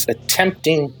Inslaw is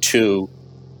attempting to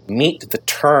meet the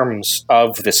terms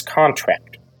of this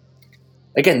contract,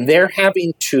 again, they're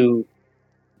having to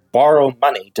borrow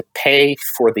money to pay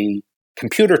for the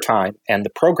computer time and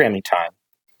the programming time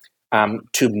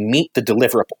to meet the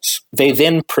deliverables. They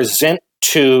then present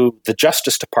to the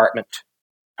Justice Department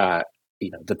that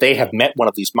they have met one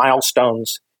of these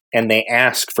milestones, and they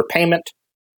ask for payment.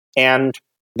 And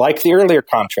like the earlier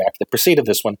contract that preceded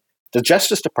this one, the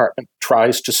Justice Department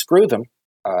tries to screw them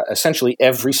essentially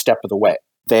every step of the way.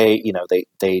 They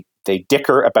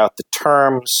dicker about the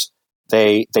terms.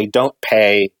 They don't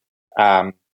pay.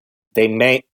 They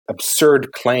make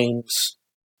absurd claims.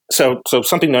 So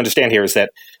something to understand here is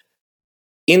that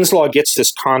Inslaw gets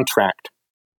this contract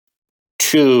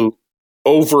to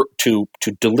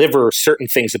deliver certain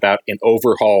things about an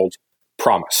overhauled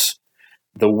promise.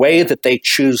 The way that they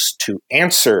choose to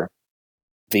answer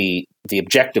the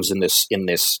objectives in this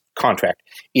contract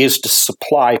is to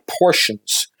supply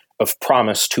portions of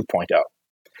Promise 2.0.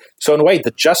 So in a way,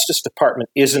 the Justice Department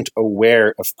isn't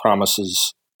aware of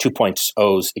Promises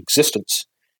 2.0's existence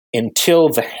until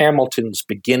the Hamiltons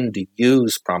begin to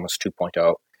use Promise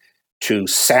 2.0 to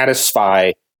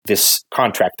satisfy this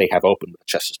contract they have open with the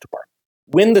Justice Department.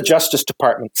 When the Justice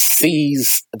Department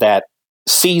sees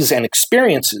and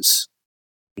experiences,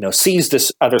 sees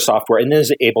this other software and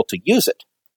is able to use it,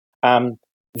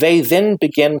 they then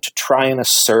begin to try and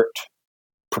assert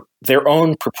their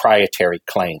own proprietary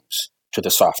claims to the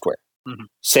software,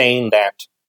 saying that,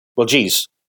 well, geez,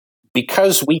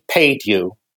 because we paid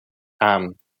you,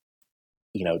 to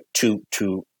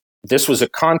this was a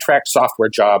contract software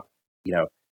job.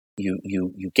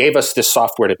 You gave us this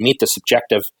software to meet this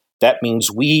objective. That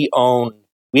means we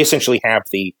essentially have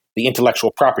the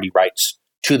intellectual property rights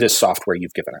to this software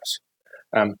you've given us.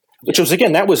 Which was,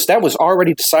 again, that was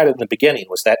already decided in the beginning,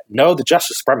 was that, no, the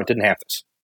Justice Department didn't have this.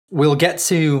 We'll get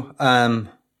to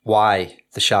why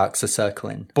the sharks are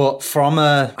circling. But from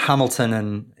a Hamilton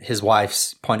and his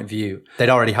wife's point of view, they'd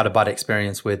already had a bad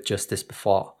experience with justice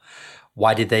before.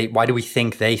 Why do we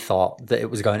think they thought that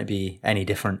it was going to be any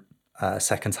different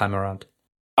second time around?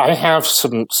 I have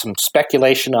some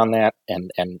speculation on that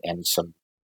and some,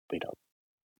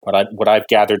 what I've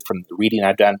gathered from the reading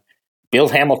I've done. Bill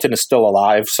Hamilton is still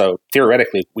alive, so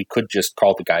theoretically we could just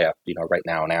call the guy up, right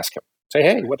now and ask him. Say,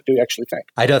 hey, what do you actually think?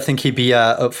 I don't think he'd be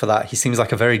up for that. He seems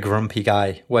like a very grumpy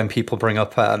guy when people bring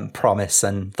up Promise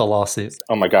and the lawsuit.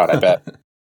 Oh my God, I bet.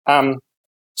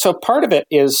 So part of it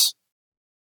is,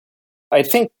 I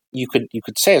think you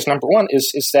could say as number one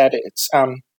is that it's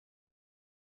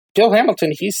Bill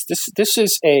Hamilton. This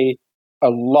is a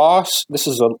law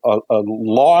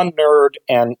nerd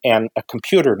and a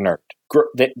computer nerd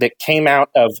that came out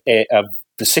of the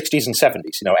 60s and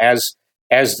 70s.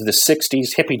 As the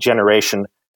 60s hippie generation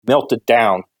melted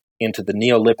down into the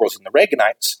neoliberals and the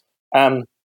Reaganites,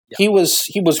 he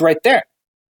was right there.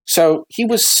 So he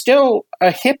was still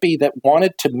a hippie that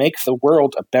wanted to make the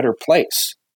world a better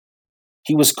place.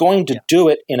 He was going to do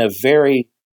it in a very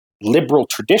liberal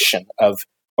tradition of,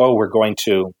 we're going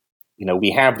to,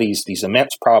 we have these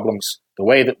immense problems. The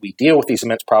way that we deal with these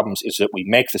immense problems is that we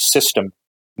make the system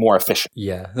more efficient.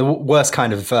 Yeah, the worst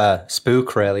kind of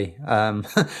spook, really. An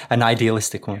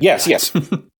idealistic one. Yes,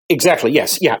 exactly,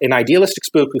 yes. Yeah, an idealistic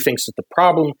spook who thinks that the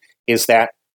problem is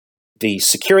that the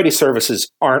security services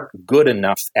aren't good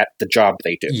enough at the job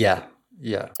they do. Yeah.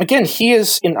 Again, he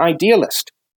is an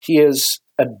idealist. He is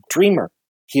a dreamer.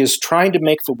 He is trying to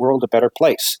make the world a better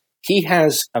place. He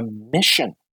has a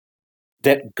mission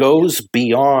that goes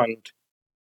beyond,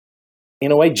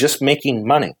 in a way, just making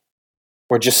money,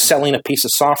 or just selling a piece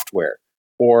of software,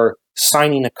 or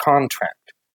signing a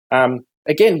contract.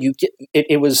 Again,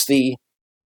 it was the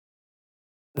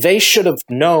they should have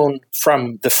known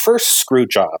from the first screw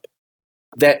job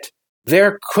that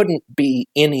there couldn't be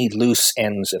any loose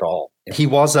ends at all. He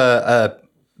was a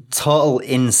total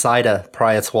insider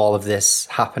prior to all of this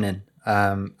happening.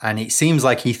 And it seems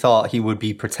like he thought he would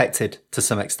be protected to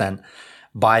some extent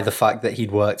by the fact that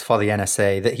he'd worked for the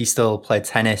NSA, that he still played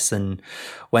tennis and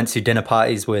went to dinner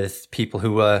parties with people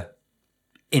who were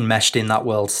enmeshed in that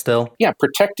world still. Yeah,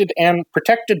 protected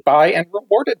by and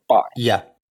rewarded by. Yeah.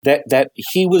 That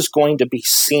he was going to be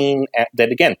seen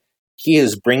that again, he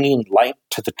is bringing light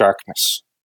to the darkness.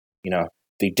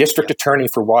 The district attorney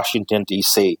for Washington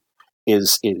D.C.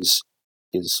 is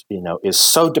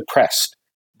so depressed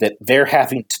that they're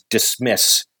having to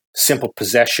dismiss simple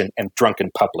possession and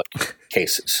drunken public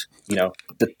cases.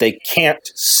 That they can't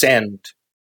send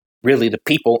really the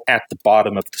people at the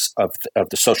bottom of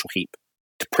the social heap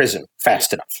to prison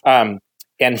fast enough.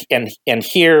 And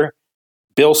here,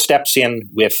 Bill steps in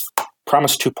with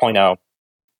Promise 2.0,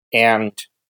 and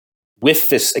with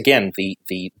this again, the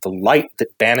light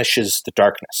that banishes the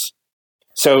darkness.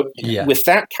 So with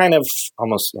that kind of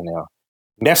almost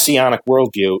messianic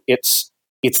worldview, it's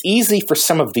easy for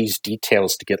some of these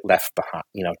details to get left behind,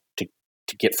 to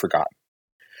get forgotten.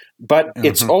 But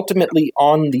it's ultimately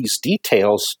on these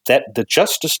details that the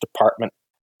Justice Department,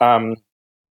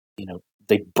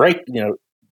 they break.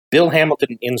 Bill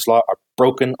Hamilton and Inslaw are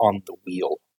broken on the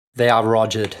wheel. They are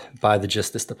rogered by the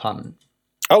Justice Department.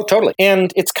 Oh, totally.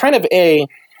 And it's kind of an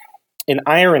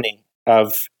irony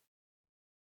of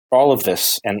all of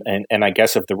this, and I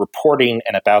guess of the reporting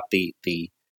and about the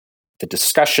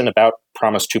discussion about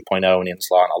Promise 2.0 and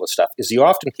Inslaw and all this stuff, is you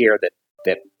often hear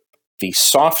that the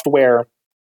software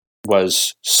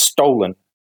was stolen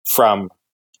from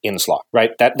Inslaw,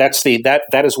 right?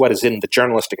 That is what is in the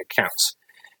journalistic accounts.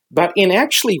 But in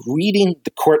actually reading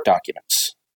the court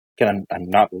documents, again, I'm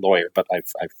not a lawyer, but I've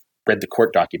read the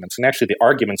court documents, and actually the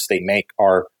arguments they make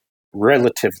are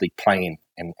relatively plain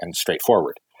and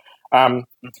straightforward.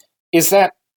 Is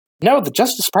that no, the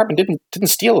Justice Department didn't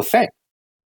steal a thing.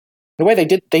 The way they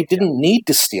didn't need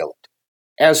to steal it.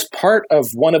 As part of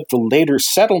one of the later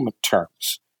settlement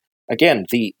terms, again,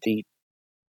 the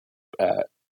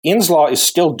Inslaw is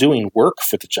still doing work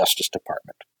for the Justice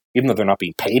Department, even though they're not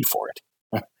being paid for it.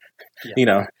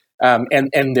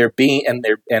 And they're being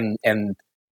they're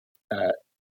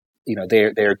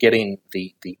getting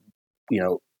the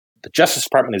Justice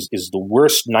Department is the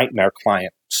worst nightmare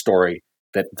client story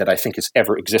that I think has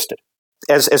ever existed.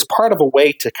 As part of a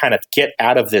way to kind of get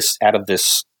out of this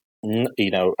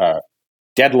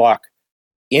deadlock,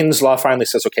 Inslaw finally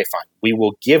says, "Okay, fine. We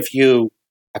will give you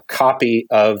a copy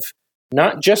of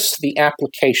not just the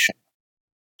application.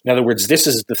 In other words, this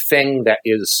is the thing that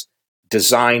is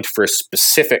designed for a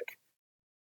specific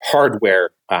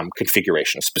hardware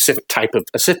configuration, a specific type of,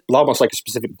 almost like a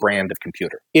specific brand of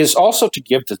computer, is also to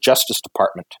give the Justice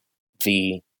Department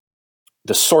the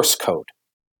source code.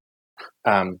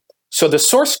 So the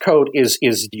source code is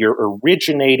your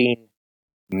originating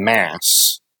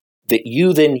mass that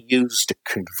you then use to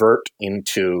convert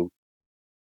into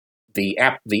the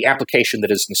application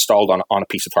that is installed on a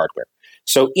piece of hardware.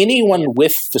 So anyone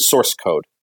with the source code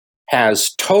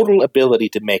has total ability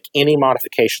to make any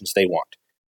modifications they want.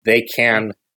 They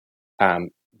can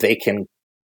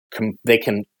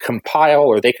compile,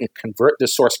 or they can convert the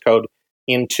source code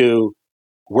into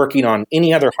working on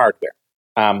any other hardware.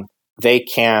 They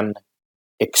can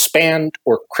expand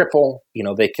or cripple.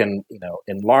 They can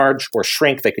enlarge or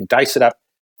shrink. They can dice it up.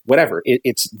 Whatever.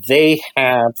 They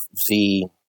have the.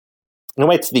 In a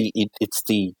way, it's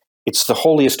the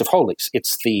holiest of holies.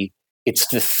 It's the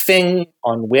thing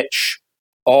on which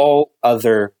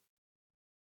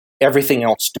everything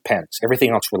else depends.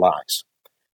 Everything else relies.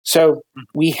 So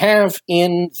we have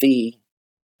in the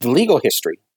legal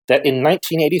history that in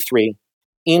 1983,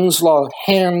 Inslaw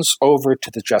hands over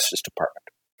to the Justice Department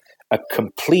a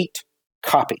complete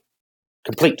copy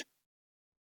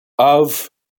of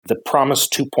the Promise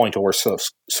 2.0 or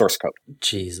source code.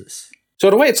 Jesus. So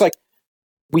in a way, it's like,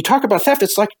 we talk about theft.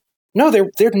 It's like, no, there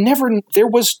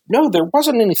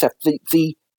wasn't any theft.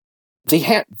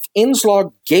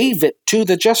 Inslaw gave it to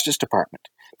the Justice Department.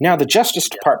 Now the Justice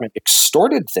Department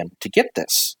extorted them to get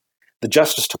this. The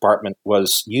Justice Department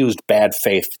used bad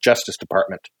faith. Justice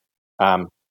Department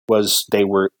they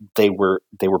were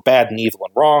bad and evil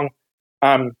and wrong.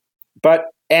 But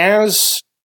as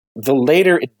the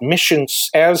later admissions,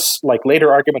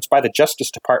 later arguments by the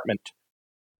Justice Department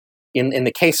in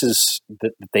the cases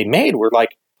that they made were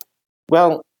like,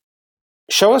 well,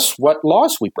 show us what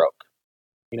laws we broke.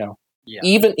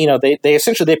 Even they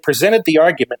essentially presented the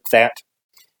argument that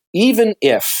even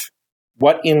if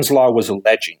what Inslaw was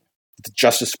alleging, the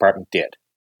Justice Department did.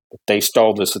 That they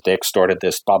stole this, that they extorted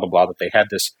this, blah, blah, blah, that they had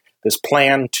this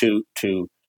plan to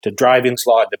drive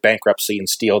Inslaw into bankruptcy and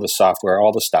steal the software,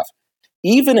 all the stuff.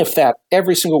 Even if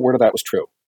every single word of that was true,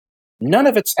 none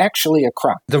of it's actually a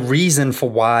crime. The reason for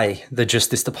why the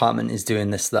Justice Department is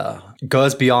doing this, though,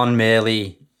 goes beyond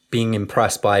merely being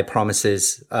impressed by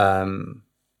Promise's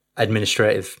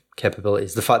administrative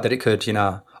capabilities. The fact that it could,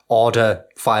 order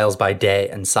files by date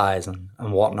and size and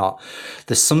whatnot.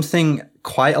 There's something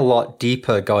quite a lot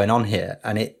deeper going on here,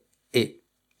 and it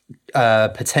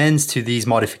pertains to these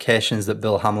modifications that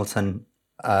Bill Hamilton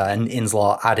and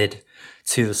Inslaw added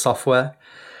to the software.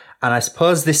 And I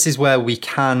suppose this is where we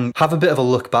can have a bit of a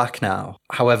look back now,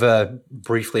 however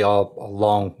briefly or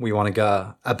long we want to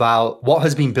go, about what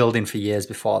has been building for years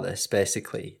before this,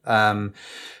 basically.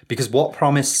 Because what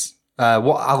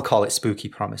I'll call it Spooky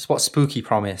Promise, what Spooky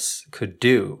Promise could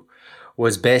do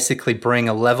was basically bring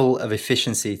a level of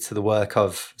efficiency to the work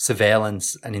of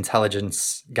surveillance and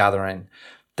intelligence gathering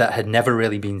that had never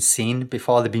really been seen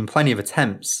before. There'd been plenty of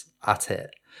attempts at it.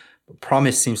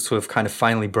 Promise seems to have kind of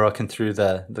finally broken through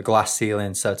the glass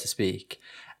ceiling, so to speak,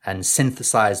 and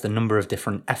synthesized a number of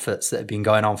different efforts that had been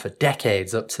going on for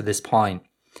decades up to this point.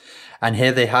 And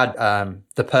here they had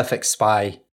the perfect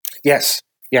spy. Yes,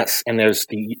 and there's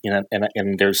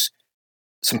and there's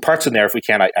some parts in there. If we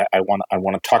can, I want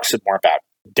to talk some more about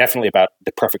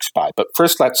the perfect spy. But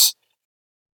first,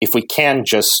 if we can,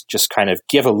 just kind of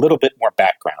give a little bit more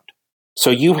background. So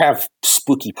you have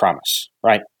Spooky Promise,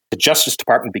 right? The Justice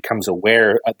Department becomes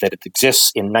aware that it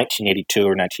exists in 1982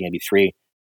 or 1983,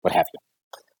 what have you.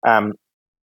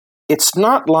 It's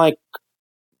not like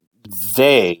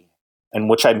they, and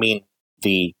which I mean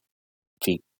the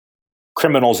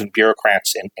criminals and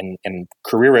bureaucrats and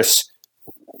careerists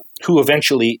who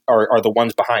eventually are the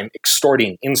ones behind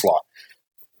extorting Inslaw.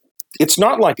 It's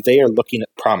not like they are looking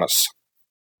at Promise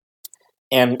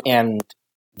and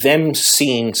them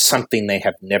seeing something they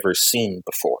have never seen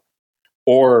before.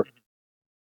 Or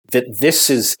that this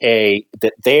is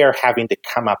that they are having to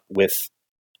come up with,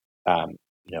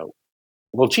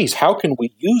 well, geez, how can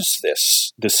we use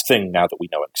this thing now that we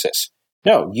know it exists?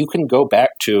 No, you can go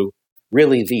back to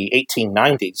really the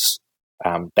 1890s.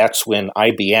 That's when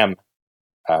IBM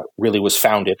really was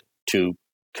founded to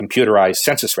computerize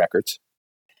census records.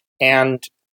 And,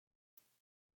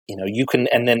 you can,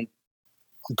 and then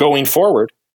going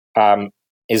forward,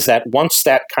 is that once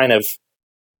that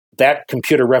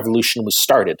computer revolution was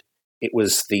started, it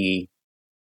was the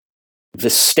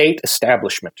state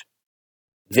establishment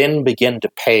then began to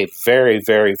pay very,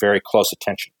 very, very close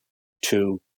attention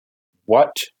to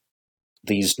what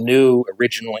these new,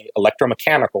 originally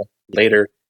electromechanical, later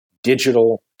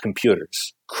digital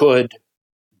computers could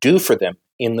do for them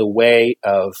in the way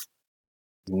of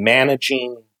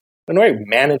managing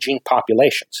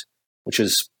populations, which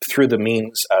is through the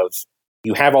means of,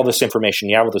 you have all this information,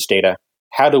 you have all this data.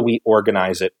 How do we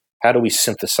organize it? How do we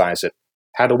synthesize it?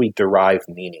 How do we derive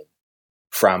meaning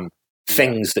from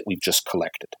things that we've just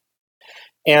collected?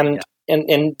 And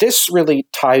this really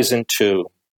ties into,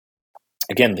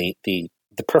 again, the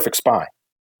perfect spy,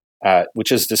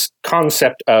 which is this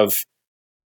concept of,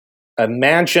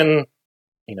 imagine,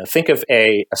 think of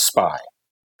a spy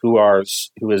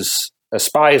a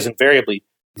spy is invariably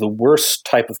the worst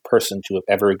type of person to have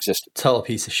ever existed. Total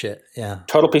piece of shit. Yeah.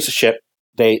 Total piece of shit.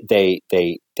 They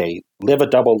live a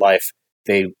double life.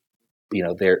 Their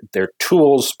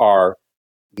tools are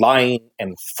lying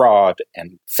and fraud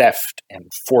and theft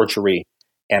and forgery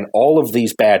and all of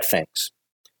these bad things.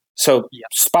 So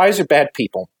Spies are bad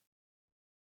people.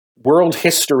 World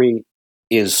history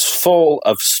is full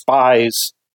of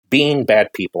spies being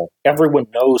bad people. Everyone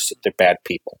knows that they're bad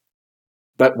people.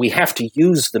 But we have to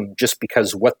use them just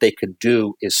because what they can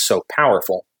do is so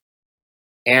powerful.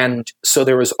 And so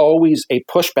there is always a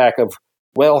pushback of,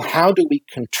 well, how do we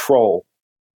control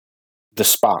the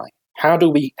spy? How do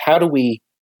we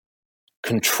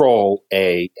control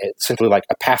simply like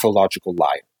a pathological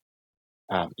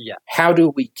liar? How do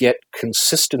we get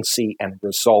consistency and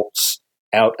results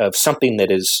out of something that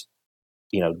is,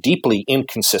 deeply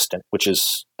inconsistent, which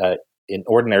is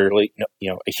ordinarily,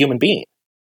 a human being,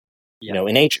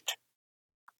 an agent.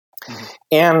 Mm-hmm.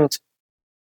 And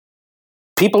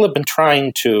people have been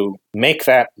trying to make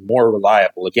that more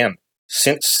reliable, again,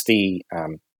 since the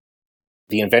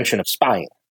invention of spying.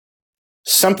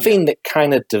 Something that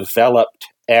kind of developed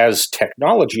as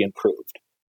technology improved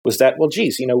was that, well,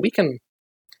 geez, we can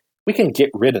get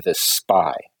rid of this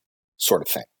spy sort of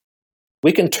thing.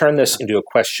 We can turn this into a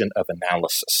question of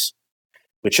analysis,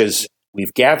 which is,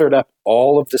 we've gathered up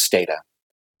all of this data.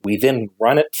 We then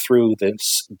run it through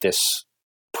this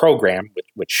program,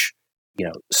 which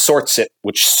sorts it,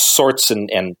 which sorts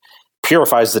and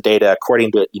purifies the data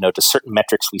according to to certain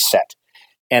metrics we set,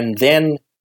 and then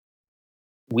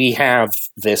we have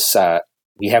this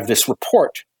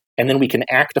report, and then we can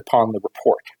act upon the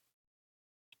report.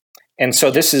 And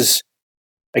so this is,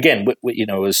 again, it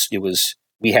was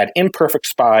we had imperfect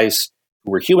spies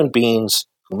who were human beings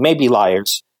who may be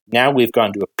liars. Now we've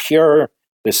gone to a pure.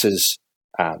 This is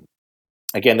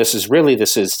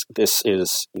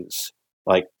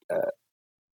like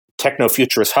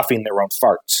techno-futurists huffing their own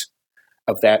farts.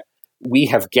 Of that, we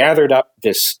have gathered up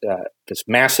this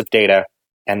massive data,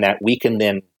 and that we can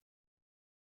then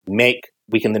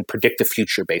predict the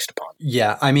future based upon.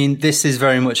 Yeah, I mean, this is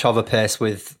very much of a pace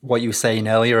with what you were saying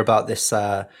earlier about this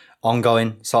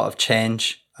ongoing sort of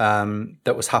change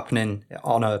that was happening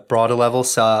on a broader level.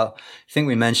 So I think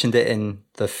we mentioned it in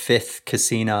the 5th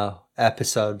Casino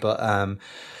episode, but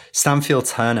Stanfield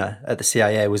Turner at the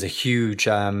CIA was a huge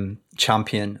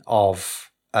champion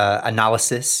of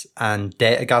analysis and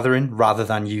data gathering rather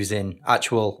than using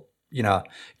actual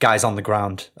guys on the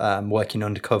ground working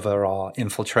undercover or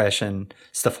infiltration,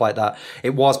 stuff like that.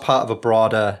 It was part of a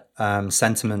broader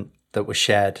sentiment that was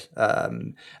shared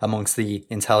amongst the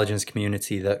intelligence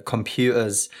community that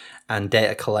computers and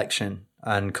data collection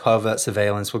and covert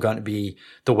surveillance were going to be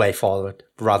the way forward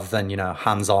rather than,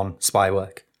 hands-on spy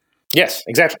work. Yes,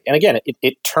 exactly. And again,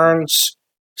 it turns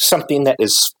something that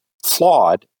is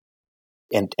flawed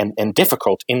and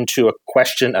difficult into a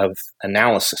question of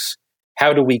analysis.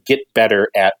 How do we get better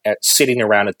at sitting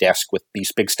around a desk with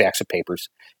these big stacks of papers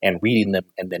and reading them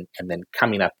and then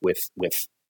coming up with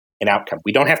an outcome?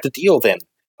 We don't have to deal then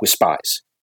with spies.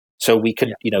 So we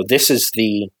could, this is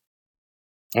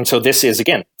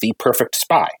again the perfect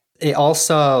spy. It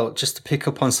also, just to pick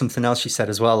up on something else you said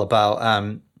as well about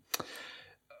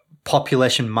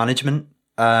population management,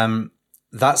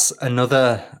 that's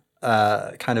another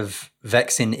kind of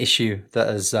vexing issue that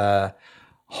has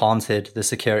haunted the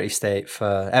security state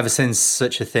for ever since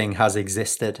such a thing has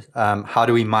existed. How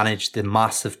do we manage the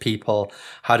mass of people?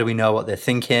 How do we know what they're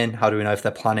thinking? How do we know if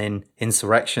they're planning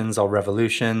insurrections or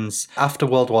revolutions? After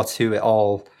World War II, it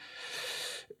all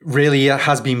really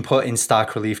has been put in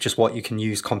stark relief just what you can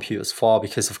use computers for,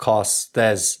 because of course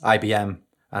there's IBM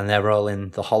and their role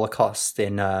in the Holocaust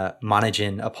in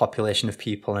managing a population of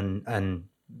people and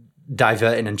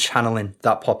diverting and channeling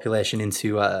that population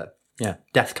into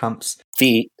death camps.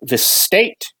 The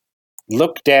state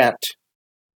looked at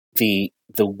the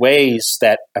ways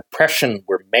that oppression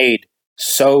were made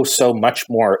so much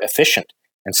more efficient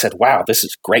and said, wow, this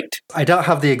is great. I don't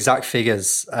have the exact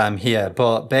figures here,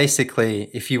 but basically,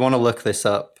 if you want to look this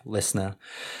up, listener,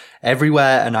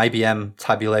 everywhere an IBM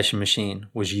tabulation machine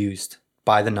was used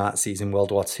by the Nazis in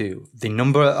World War II, the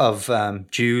number of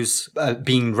Jews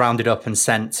being rounded up and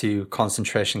sent to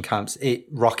concentration camps, it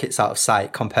rockets out of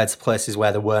sight compared to places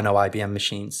where there were no IBM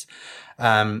machines.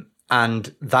 And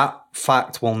that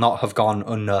fact will not have gone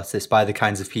unnoticed by the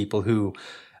kinds of people who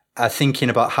are thinking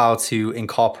about how to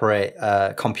incorporate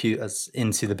computers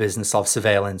into the business of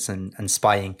surveillance and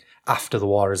spying after the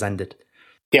war has ended.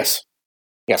 Yes,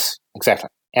 exactly.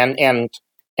 And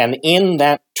in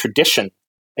that tradition,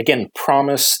 again,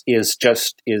 PROMIS is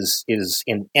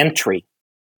an entry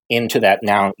into that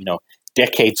now,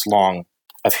 decades long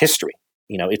of history.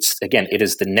 It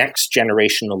is the next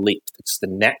generational leap. It's the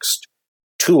next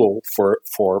tool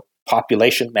for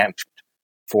population management,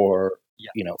 for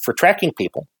tracking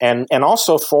people, and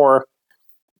also for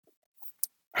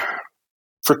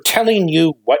telling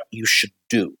you what you should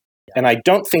do. And I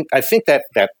think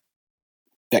that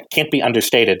can't be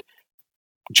understated.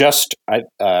 Just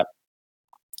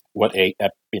what a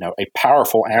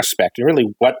powerful aspect, and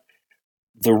really what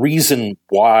the reason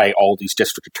why all these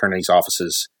district attorneys'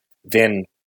 offices then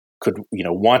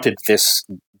wanted this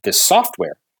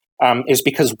software is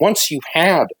because once you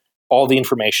had all the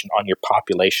information on your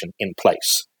population in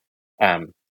place,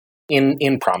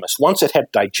 in PROMIS, once it had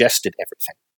digested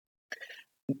everything,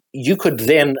 you could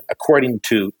then, according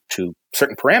to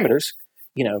certain parameters,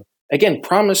 again,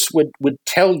 PROMIS would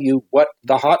tell you what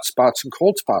the hot spots and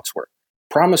cold spots were.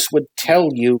 PROMIS would tell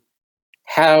you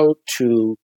how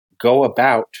to go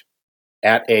about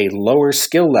at a lower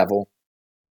skill level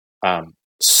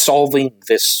solving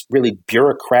this really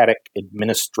bureaucratic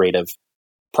administrative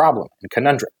problem and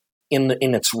conundrum. In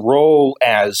its role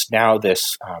as now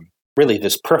this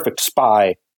perfect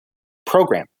spy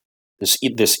program, this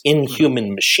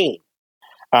inhuman machine,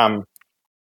 how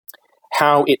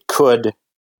it could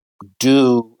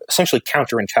do essentially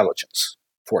counterintelligence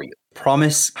for you.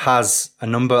 PROMIS has a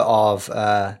number of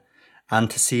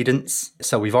antecedents.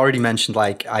 So we've already mentioned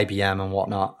like IBM and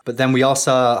whatnot, but then we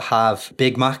also have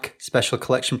Big Mac Special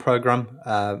Collection Program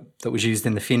that was used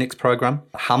in the Phoenix program.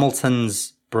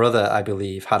 Hamilton's brother, I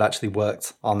believe, had actually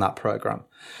worked on that program.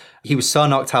 He was so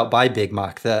knocked out by Big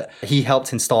Mac that he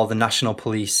helped install the National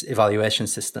Police Evaluation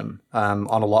System on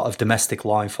a lot of domestic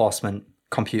law enforcement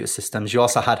computer systems. You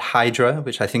also had Hydra,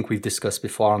 which I think we've discussed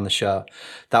before on the show.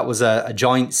 That was a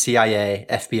joint CIA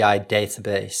FBI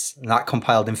database, and that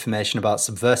compiled information about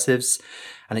subversives,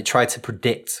 and it tried to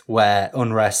predict where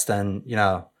unrest and,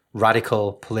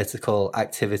 radical political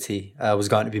activity was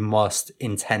going to be most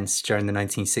intense during the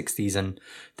 1960s and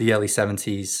the early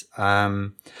 70s.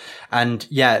 And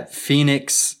yeah,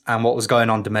 Phoenix and what was going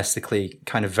on domestically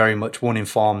kind of very much one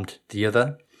informed the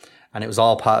other. And it was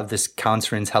all part of this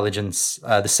counterintelligence,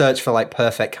 the search for like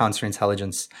perfect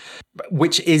counterintelligence,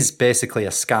 which is basically a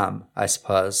scam, I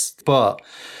suppose. But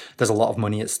there's a lot of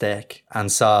money at stake.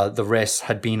 And so the race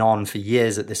had been on for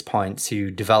years at this point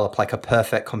to develop like a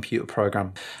perfect computer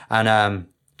program. And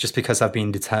just because I've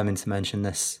been determined to mention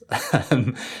this,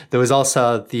 there was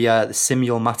also the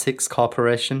Simulmatics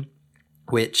Corporation,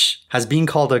 which has been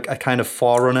called a kind of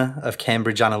forerunner of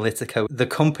Cambridge Analytica. The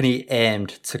company aimed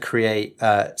to create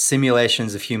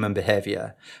simulations of human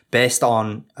behavior based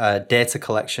on data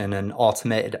collection and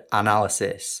automated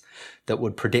analysis that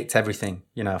would predict everything,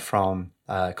 from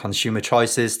consumer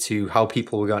choices to how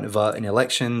people were going to vote in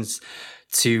elections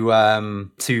to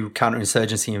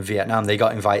counterinsurgency in Vietnam. They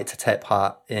got invited to take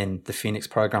part in the Phoenix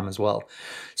program as well.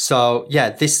 So yeah,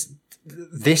 this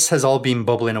has all been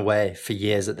bubbling away for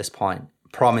years at this point.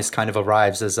 Promise kind of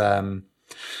arrives as a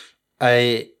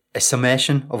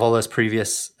summation of all those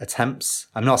previous attempts.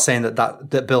 I'm not saying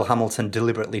that Bill Hamilton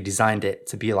deliberately designed it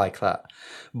to be like that,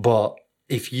 but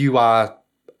if you are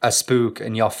a spook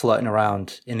and you're floating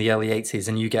around in the early 80s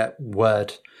and you get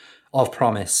word of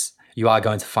Promise, you are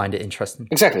going to find it interesting.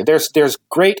 Exactly. There's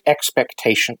great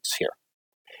expectations here,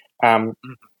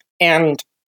 and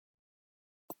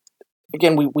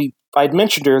again, I'd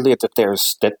mentioned earlier that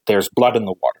there's blood in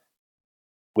the water.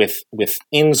 With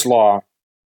Inslaw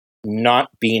not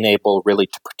being able really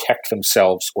to protect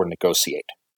themselves or negotiate.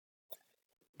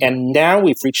 And now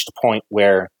we've reached a point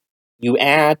where you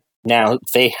add, now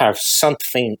they have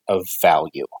something of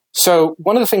value. So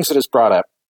one of the things that is brought up,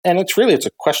 and it's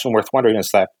a question worth wondering, is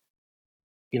that,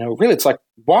 really it's like,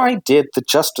 why did the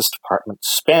Justice Department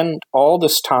spend all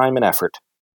this time and effort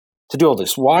to do all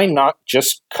this? Why not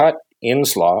just cut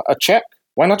Inslaw a check?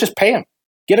 Why not just pay him?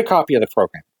 Get a copy of the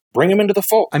program. Bring him into the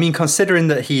fold. I mean, considering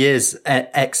that he is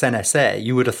ex-NSA,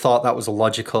 you would have thought that was a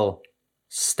logical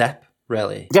step,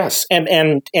 really. Yes, and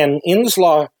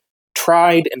Inslaw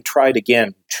tried and tried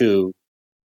again to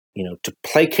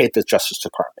placate the Justice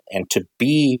Department and to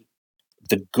be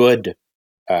the good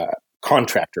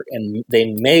contractor, and they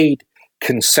made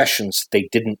concessions they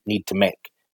didn't need to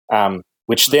make.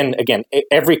 Which then, again,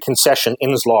 every concession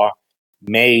Inslaw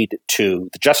made to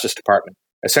the Justice Department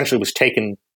essentially was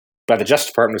taken by the Justice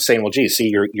Department saying, well, geez, see,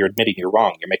 you're admitting you're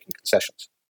wrong. You're making concessions.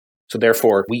 So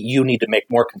therefore, you need to make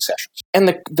more concessions.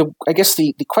 And I guess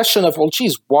the question of, well,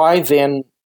 geez, why then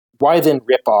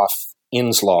rip off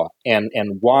Inslaw and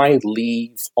why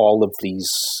leave all of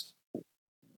these?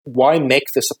 Why make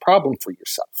this a problem for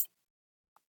yourself?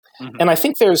 Mm-hmm. And I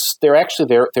think there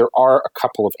are a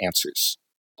couple of answers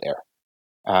there.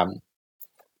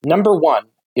 Number one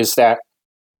is that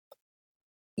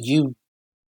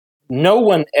no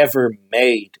one ever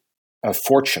made a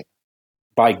fortune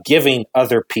by giving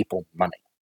other people money.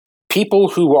 People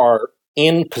who are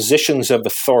in positions of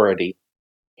authority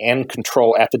and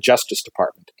control at the Justice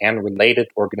Department and related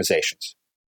organizations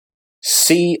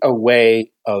see a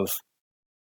way of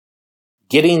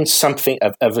getting something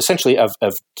of essentially of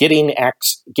getting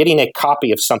a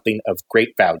copy of something of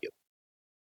great value,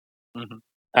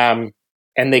 and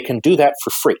they can do that for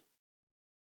free.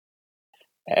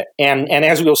 And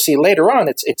as we'll see later on,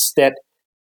 it's that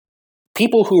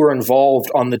people who are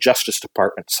involved on the Justice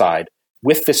Department side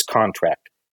with this contract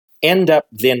end up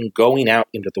then going out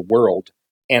into the world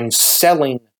and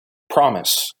selling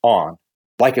Promise on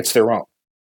like it's their own.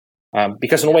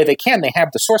 Because in a way they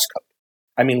have the source code.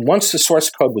 I mean, once the source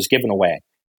code was given away,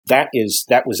 that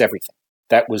was everything.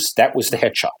 That was the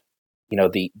headshot.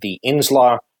 The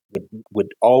Inslaw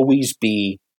would always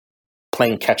be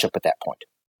playing catch up at that point.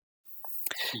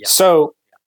 Yeah. So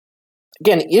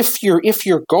again, if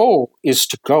your goal is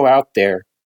to go out there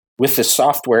with this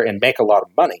software and make a lot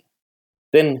of money,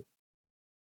 then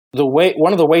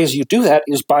one of the ways you do that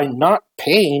is by not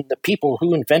paying the people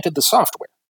who invented the software.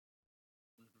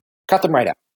 Cut them right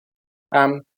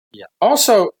out.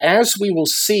 Also, as we will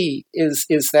see, is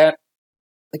that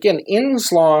again,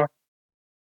 Inslaw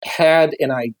had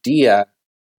an idea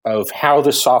of how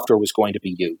the software was going to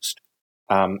be used,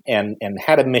 and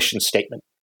had a mission statement.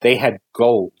 They had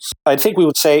goals. I think we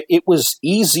would say it was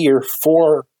easier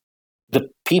for the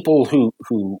people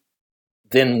who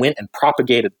then went and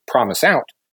propagated Promise out.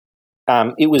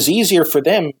 It was easier for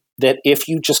them that if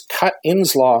you just cut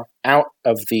Inslaw out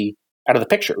of the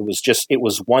picture, it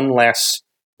was one less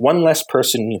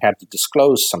person you had to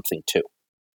disclose something to.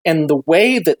 And the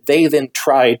way that they then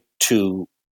tried to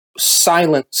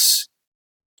silence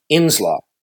Inslaw,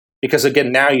 because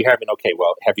again, now you have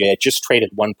have you just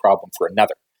traded one problem for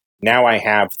another? Now I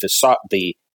have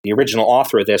the original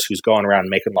author of this who's going around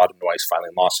making a lot of noise,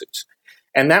 filing lawsuits.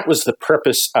 And that was the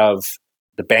purpose of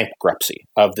the bankruptcy,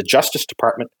 of the Justice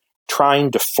Department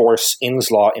trying to force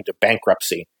Inslaw into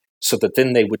bankruptcy so that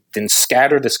then they would then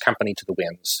scatter this company to the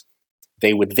winds.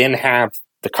 They would then have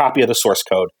the copy of the source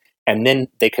code, and then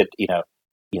they could,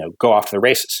 go off to the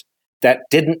races. That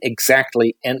didn't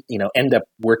exactly end up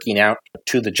working out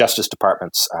to the Justice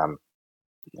Department's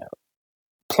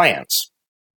plans.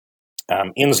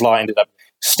 Inslaw ended up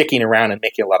sticking around and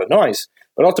making a lot of noise,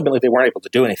 but ultimately they weren't able to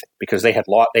do anything because they had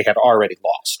already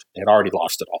lost. They had already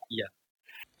lost it all. Yeah.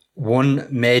 One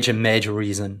major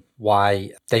reason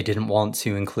why they didn't want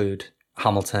to include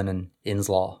Hamilton and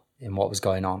Inslaw in what was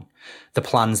going on, the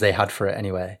plans they had for it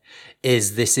anyway,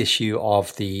 is this issue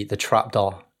of the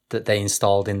trapdoor that they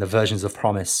installed in the versions of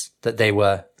Promise that they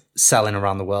were selling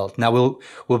around the world. Now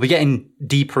we'll be getting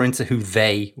deeper into who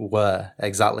they were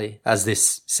exactly as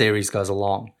this series goes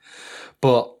along.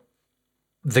 But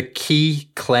the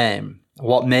key claim,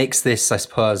 what makes this, I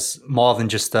suppose, more than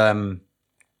just a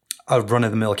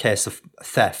run-of-the-mill case of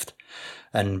theft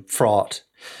and fraud,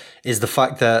 is the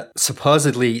fact that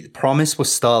supposedly Promise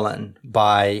was stolen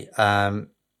by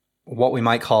what we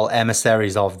might call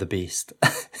emissaries of the beast,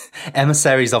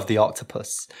 emissaries of the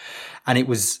octopus. And it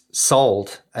was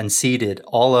sold and seeded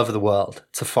all over the world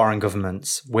to foreign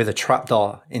governments with a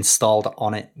trapdoor installed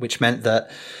on it, which meant that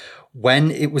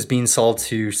when it was being sold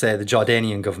to, say, the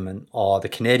Jordanian government or the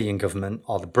Canadian government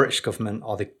or the British government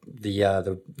or the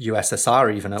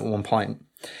USSR even at one point,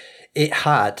 it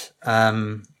had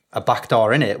a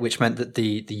backdoor in it, which meant that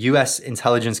the US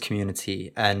intelligence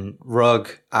community and rogue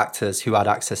actors who had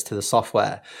access to the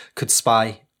software could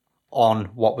spy on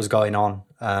what was going on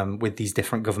with these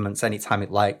different governments anytime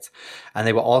it liked. And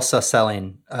they were also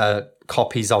selling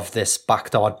copies of this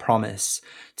backdoored Promise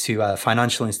to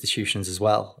financial institutions as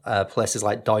well. Places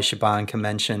like Deutsche Bank are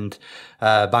mentioned,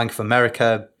 Bank of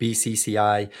America,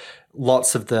 BCCI,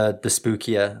 lots of the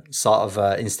spookier sort of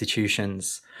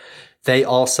institutions. They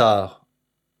also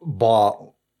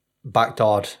bought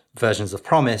backdoored versions of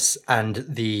Promise, and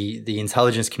the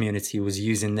intelligence community was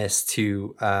using this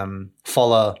to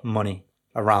follow money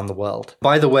around the world.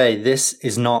 By the way, this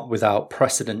is not without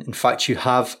precedent. In fact, you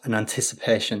have an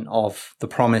anticipation of the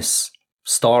Promise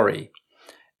story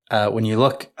when you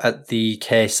look at the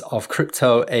case of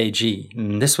Crypto AG.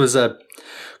 And this was a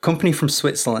company from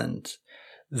Switzerland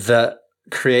that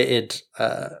created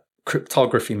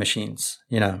cryptography machines,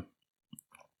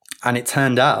 And it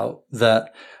turned out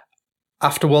that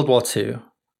after World War II,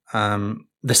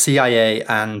 the CIA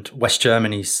and West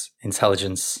Germany's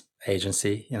intelligence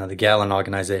agency, the Gehlen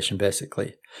organization,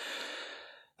 basically,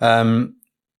 had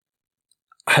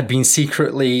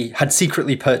secretly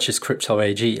purchased Crypto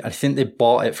AG. I think they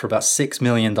bought it for about $6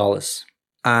 million.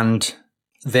 And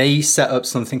they set up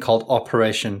something called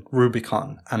Operation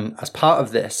Rubicon. And as part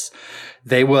of this,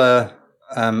 they were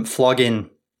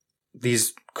flogging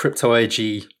these Crypto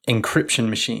AG encryption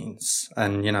machines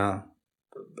and,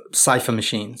 cipher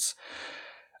machines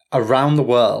around the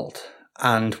world.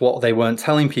 And what they weren't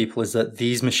telling people is that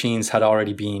these machines had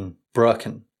already been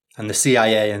broken. And the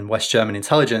CIA and West German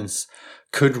intelligence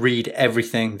could read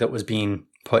everything that was being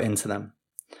put into them,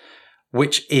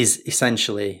 which is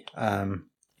essentially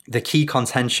the key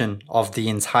contention of the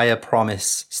entire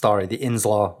Promise story, the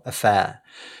Inslaw affair.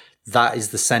 That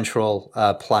is the central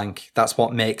plank. That's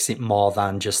what makes it more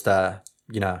than just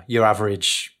your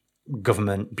average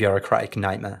government bureaucratic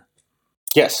nightmare.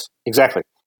 Yes, exactly.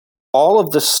 All of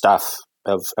this stuff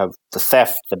of the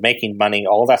theft, the making money,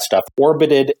 all that stuff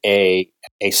orbited a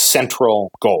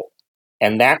central goal,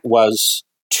 and that was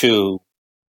to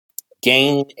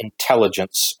gain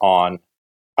intelligence on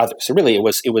others. So really, it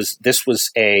was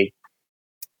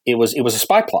a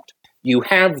spy plot. You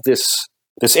have this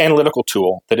analytical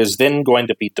tool that is then going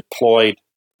to be deployed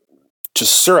to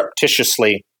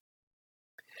surreptitiously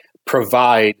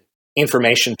provide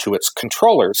information to its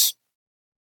controllers.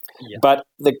 Yeah. But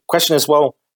the question is,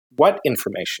 well, what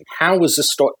information? How is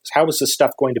this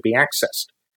stuff going to be accessed?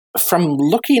 from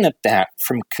looking at that,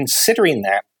 from considering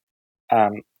that,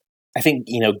 I think,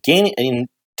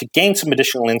 to gain some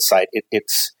additional insight,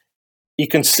 it's you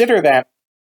consider that,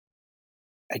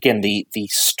 again, the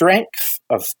strength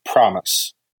of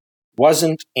PROMIS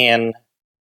wasn't in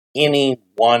any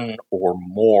one or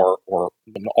more or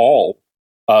in all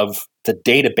of the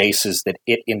databases that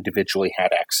it individually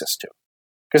had access to.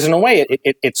 Because in a way,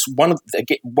 it's one of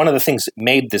the things that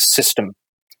made this system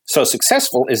so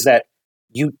successful is that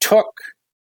you took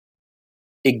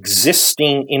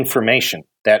existing information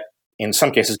that in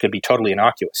some cases could be totally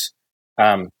innocuous.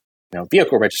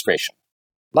 Vehicle registration,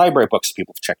 library books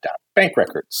people have checked out, bank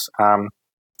records,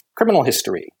 criminal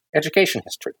history, education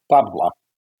history, blah, blah, blah.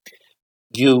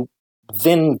 You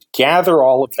then gather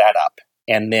all of that up,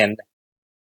 and then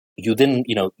you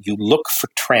look for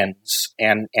trends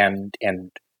and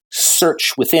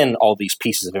search within all these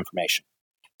pieces of information.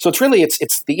 So it's really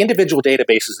it's the individual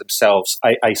databases themselves.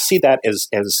 I see that as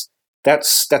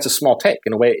that's a small take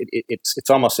in a way. It's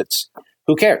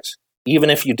who cares? Even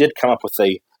if you did come up with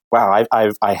I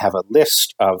have a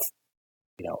list of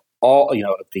all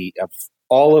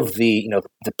of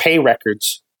the pay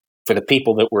records for the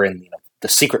people that were in the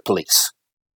secret police.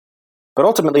 But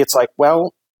ultimately, it's like,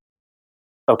 well,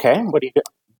 okay,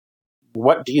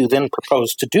 what do you then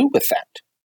propose to do with that?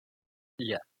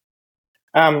 Yeah.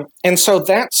 And so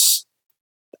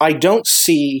I don't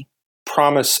see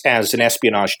PROMIS as an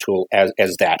espionage tool as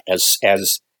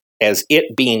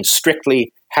it being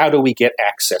strictly how do we get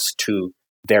access to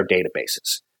their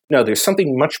databases. No, there's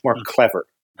something much more clever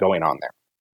going on there.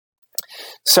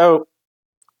 So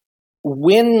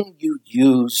when you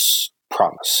use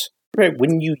PROMIS, right,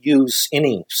 when you use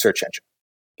any search engine,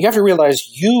 you have to realize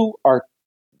you are,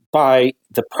 by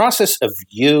the process of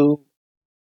you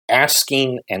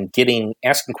asking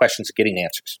questions and getting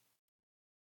answers,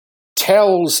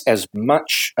 tells as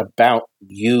much about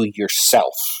you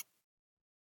yourself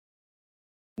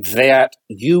that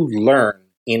you learn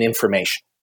in information.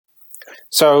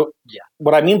 So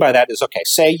what I mean by that is, okay,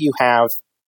 say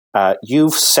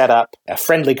you've set up a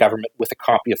friendly government with a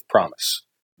copy of PROMIS.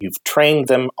 You've trained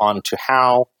them onto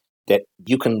how that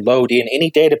you can load in any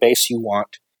database you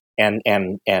want and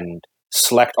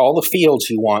select all the fields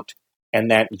you want, and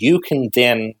that you can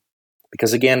then,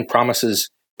 because again, PROMIS is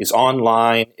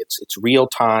online, it's real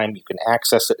time, you can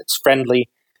access it, it's friendly,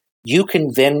 you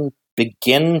can then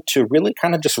begin to really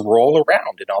kind of just roll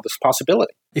around in all this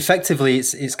possibility. Effectively,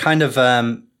 it's kind of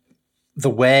the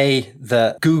way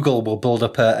that Google will build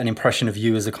up an impression of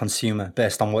you as a consumer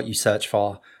based on what you search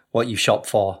for, what you shop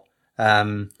for,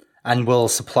 and will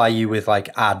supply you with like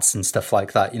ads and stuff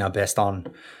like that, based on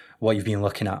what you've been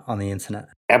looking at on the internet.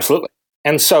 Absolutely.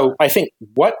 And so I think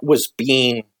what was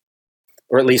being,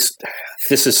 or at least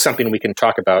this is something we can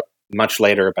talk about much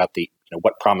later about the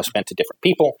what PROMIS meant to different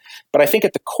people. But I think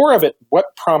at the core of it,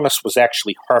 what PROMIS was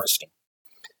actually harvesting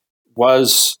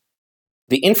was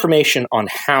the information on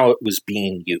how it was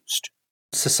being used.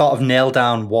 To sort of nail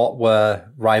down what were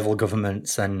rival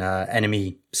governments and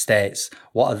enemy states,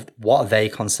 what are they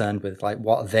concerned with? Like,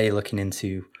 what are they looking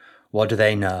into? What do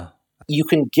they know? You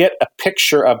can get a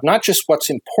picture of not just what's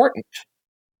important,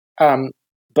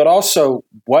 but also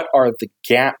what are the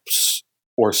gaps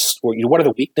or what are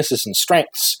the weaknesses and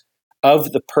strengths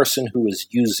of the person who is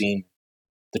using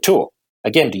the tool.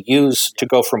 Again, to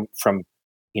go from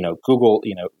Google,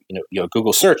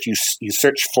 Google search, you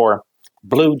search for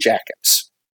blue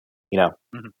jackets.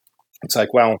 Mm-hmm. It's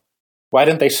like, well, why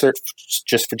didn't they search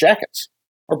just for jackets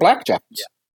or black jackets?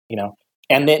 Yeah.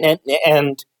 And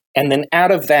then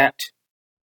out of that,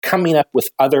 coming up with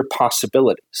other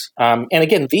possibilities. And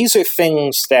again, these are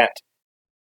things that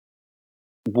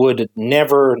would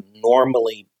never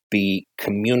normally be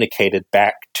communicated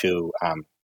back to, I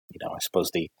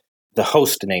suppose the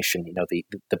host nation,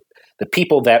 the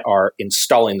people that are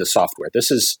installing the software.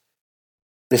 This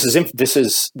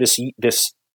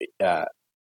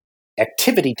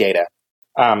activity data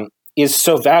is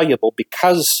so valuable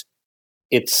because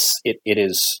it's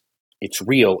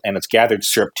real and it's gathered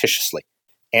surreptitiously.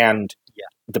 And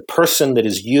the person that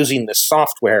is using the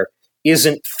software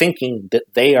isn't thinking that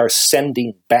they are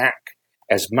sending back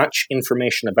as much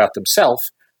information about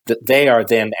themselves that they are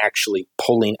then actually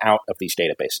pulling out of these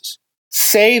databases.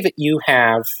 Say that you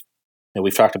have,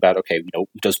 we've talked about,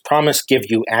 does PROMIS give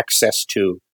you access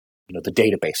to, the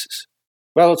databases?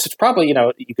 Well, it's probably,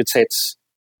 you could say it's,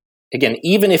 again,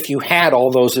 even if you had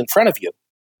all those in front of you,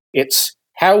 it's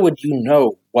how would you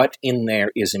know what in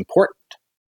there is important?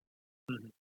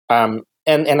 Mm-hmm.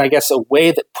 And I guess a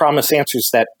way that PROMIS answers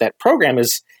that program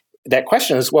is, that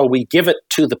question is, well, we give it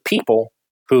to the people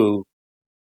who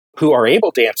are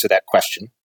able to answer that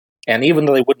question, And even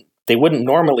though they wouldn't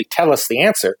normally tell us the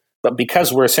answer, but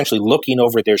because we're essentially looking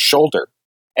over their shoulder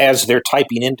as they're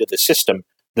typing into the system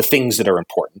the things that are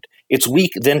important, we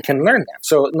then can learn that.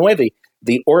 So in a way,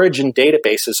 the origin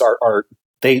databases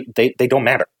they don't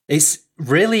matter. It's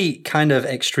really kind of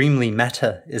extremely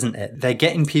meta, isn't it? They're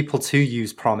getting people to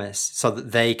use Promise so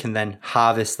that they can then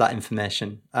harvest that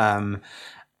information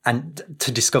and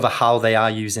to discover how they are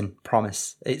using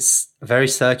Promise. It's very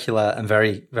circular and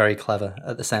very, very clever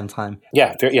at the same time.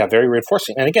 Yeah, very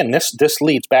reinforcing. And again, this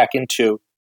leads back into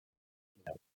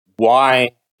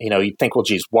why, you'd think, well,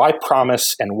 geez, why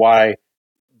Promise and why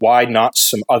not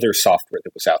some other software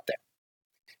that was out there?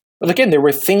 But again, there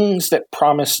were things that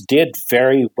Promise did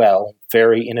very well,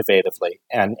 very innovatively,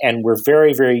 and were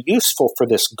very, very useful for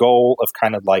this goal of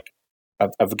kind of like,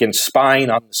 of again, spying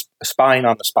on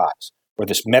the spies, or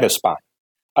this meta spying.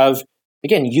 Of,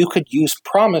 again, you could use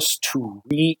Promise to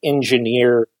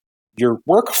re-engineer your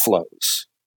workflows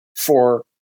for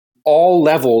all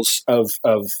levels of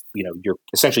your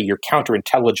essentially your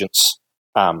counterintelligence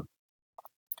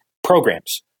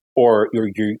programs, or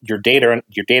your data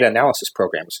analysis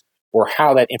programs, or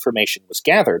how that information was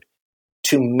gathered,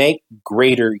 to make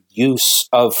greater use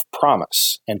of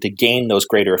Promise and to gain those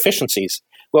greater efficiencies.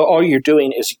 Well, all you're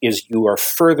doing is you are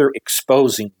further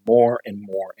exposing more and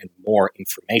more and more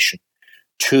information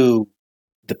to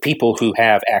the people who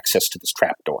have access to this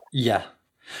trapdoor. Yeah.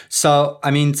 So,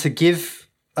 I mean, to give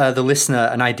the listener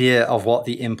an idea of what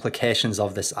the implications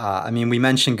of this are, I mean, we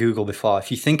mentioned Google before.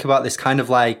 If you think about this kind of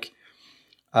like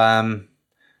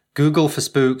Google for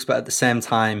spooks, but at the same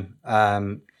time,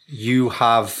 you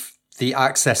have the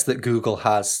access that Google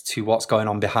has to what's going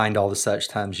on behind all the search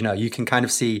terms. You can kind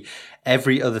of see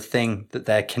every other thing that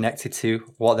they're connected to,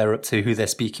 what they're up to, who they're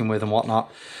speaking with and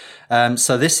whatnot.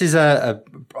 So this is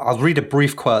I'll read a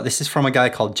brief quote. This is from a guy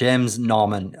called James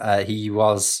Norman. He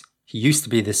used to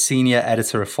be the senior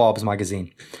editor of Forbes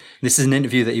magazine. This is an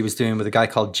interview that he was doing with a guy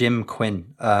called Jim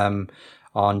Quinn on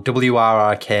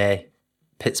WRRK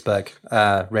Pittsburgh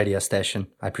radio station,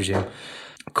 I presume.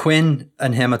 Quinn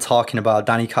and him are talking about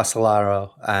Danny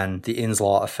Casolaro and the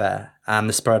Inslaw affair and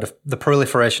the spread of the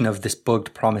proliferation of this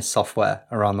bugged Promise software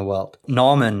around the world.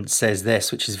 Norman says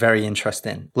this, which is very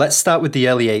interesting. Let's start with the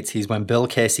early 80s when Bill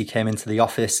Casey came into the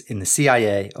office in the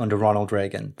CIA under Ronald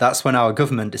Reagan. That's when our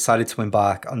government decided to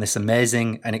embark on this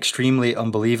amazing and extremely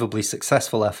unbelievably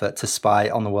successful effort to spy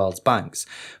on the world's banks.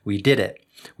 We did it.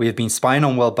 We have been spying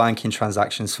on world banking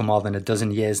transactions for more than a dozen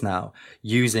years now,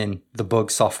 using the bug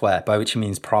software, by which he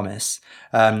means Promise,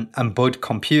 and bugged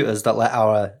computers that let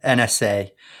our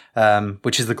NSA,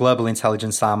 which is the global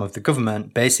intelligence arm of the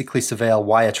government, basically surveil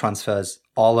wire transfers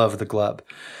all over the globe.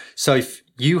 So if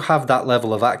you have that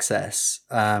level of access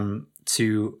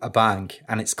to a bank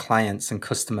and its clients and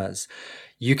customers,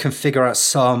 you can figure out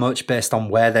so much based on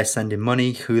where they're sending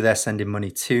money, who they're sending money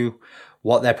to,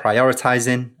 what they're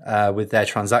prioritizing with their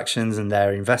transactions and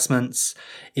their investments.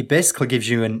 It basically gives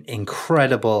you an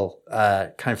incredible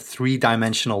kind of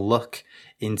three-dimensional look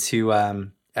into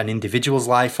an individual's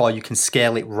life, or you can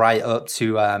scale it right up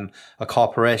to a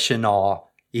corporation or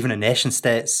even a nation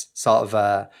state's sort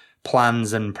of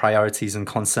plans and priorities and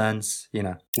concerns,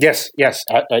 Yes,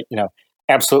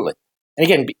 absolutely. And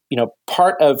again,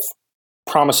 part of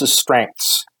Promise's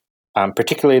strengths,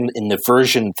 particularly in the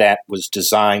version that was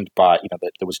designed by,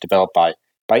 that was developed by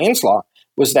Inslaw,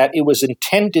 was that it was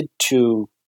intended to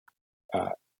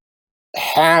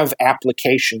have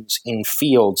applications in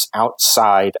fields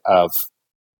outside of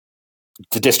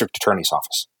the district attorney's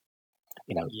office.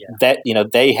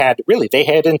 They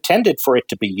had intended for it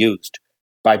to be used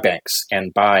by banks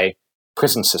and by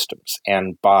prison systems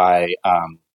and by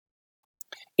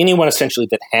anyone essentially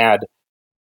that had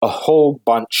a whole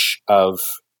bunch of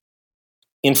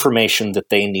information that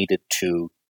they needed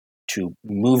to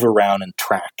move around and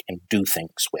track and do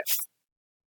things with.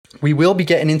 We will be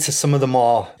getting into some of the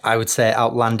more, I would say,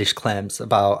 outlandish claims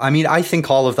about, I think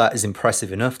all of that is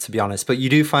impressive enough, to be honest, but you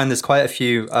do find there's quite a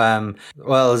few,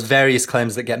 there's various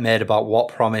claims that get made about what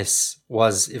Promise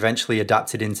was eventually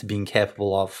adapted into being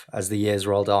capable of as the years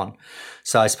rolled on.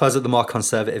 So I suppose at the more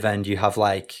conservative end, you have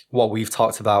like what we've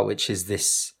talked about, which is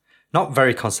this, not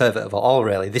very conservative at all,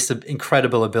 really, this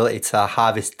incredible ability to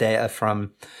harvest data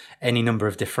from any number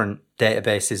of different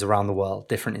databases around the world,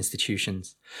 different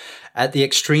institutions. At the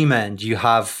extreme end, you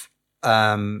have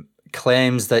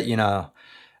claims that,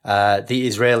 the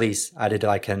Israelis added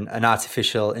like an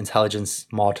artificial intelligence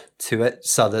mod to it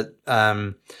so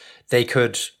that they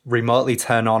could remotely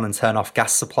turn on and turn off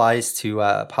gas supplies to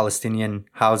Palestinian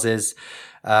houses,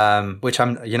 which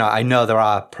I know there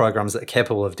are programs that are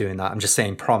capable of doing that. I'm just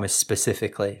saying Promise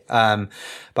specifically. But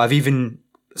I've even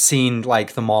seen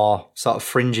like the more sort of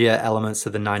fringier elements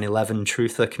of the 9/11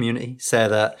 truther community say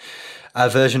that a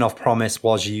version of Promise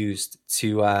was used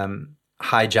to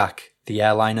hijack the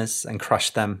airliners and crash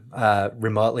them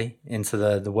remotely into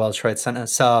the World Trade Center.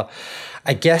 So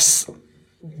I guess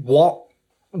what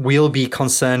we'll be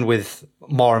concerned with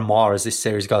more and more as this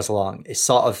series goes along is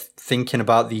sort of thinking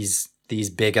about these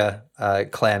bigger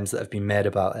claims that have been made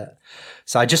about it.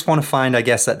 So I just want to find, I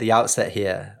guess, at the outset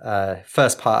here,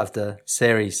 first part of the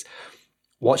series,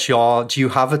 do you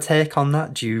have a take on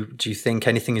that? Do you think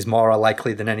anything is more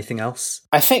likely than anything else?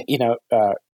 I think,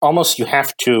 almost you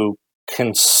have to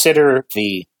consider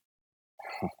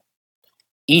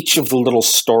each of the little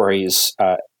stories,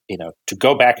 to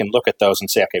go back and look at those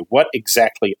and say, okay, what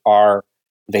exactly are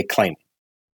they claiming?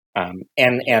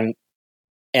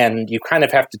 And you kind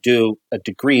of have to do a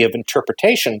degree of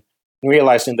interpretation,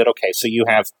 realizing that, okay, so you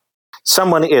have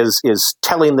someone is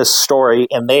telling this story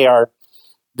and they are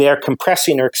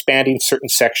compressing or expanding certain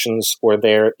sections, or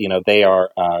they are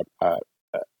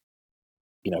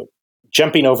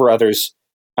jumping over others.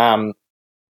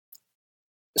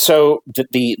 So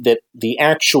the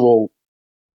actual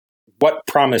what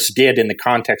Promise did in the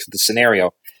context of the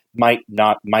scenario might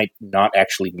not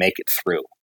actually make it through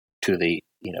to the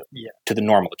to the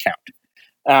normal account.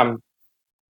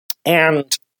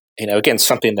 And again,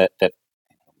 something that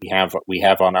we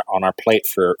have on our plate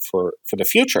for the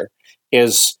future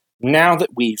is, now that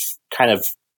we've kind of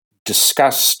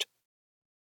discussed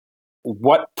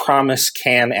what Promise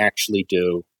can actually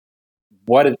do,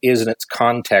 what it is in its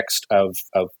context of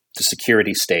the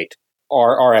security state,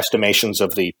 our estimations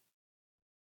of the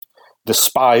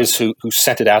spies who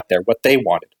sent it out there, what they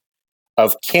wanted,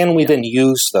 can we then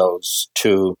use those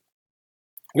to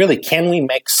really, can we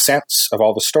make sense of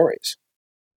all the stories?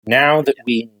 Now that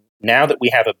we have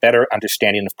a better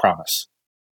understanding of Promise,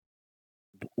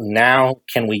 now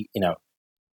can we,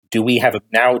 do we have a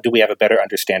better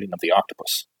understanding of the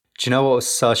octopus? Do you know what was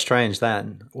so strange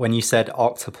then? When you said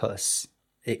octopus,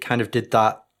 it kind of did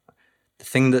that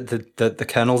thing that the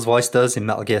Colonel's voice does in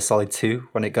Metal Gear Solid 2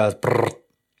 when it goes brrr,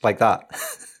 like that.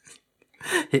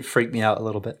 It freaked me out a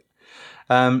little bit.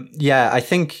 I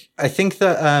think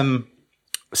that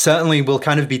certainly we'll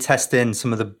kind of be testing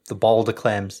some of the bolder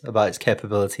claims about its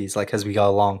capabilities, like as we go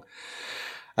along.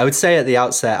 I would say at the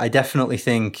outset, I definitely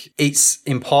think it's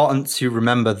important to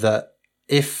remember that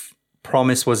if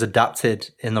Promise was adapted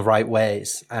in the right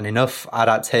ways and enough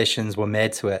adaptations were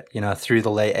made to it, through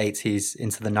the late 80s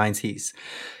into the 90s,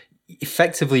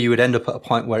 effectively you would end up at a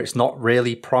point where it's not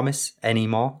really Promise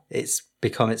anymore. It's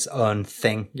become its own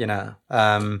thing,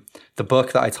 The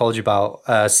book that I told you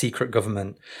about, Secret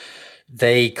Government,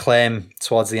 they claim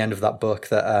towards the end of that book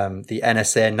that the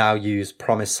NSA now use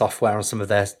Promise software on some of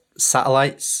their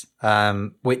satellites,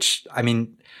 which, I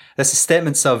mean, that's a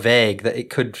statement so vague that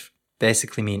it could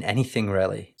basically mean anything,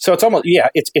 really. So it's almost,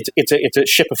 it's a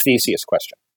Ship of Theseus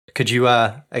question. Could you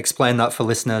explain that for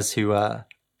listeners who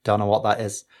don't know what that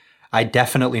is? I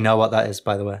definitely know what that is,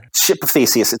 by the way. Ship of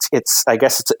Theseus. I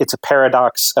guess it's a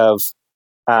paradox of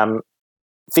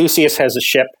Theseus has a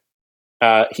ship.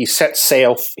 He sets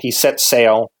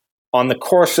sail. On the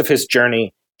course of his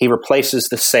journey, he replaces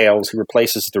the sails, he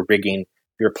replaces the rigging,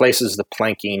 he replaces the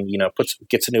planking.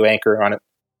 Gets a new anchor on it,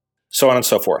 so on and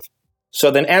so forth. So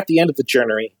then, at the end of the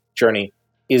journey,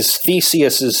 is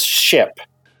Theseus's ship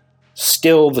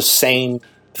still the same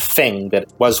thing that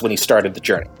it was when he started the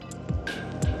journey?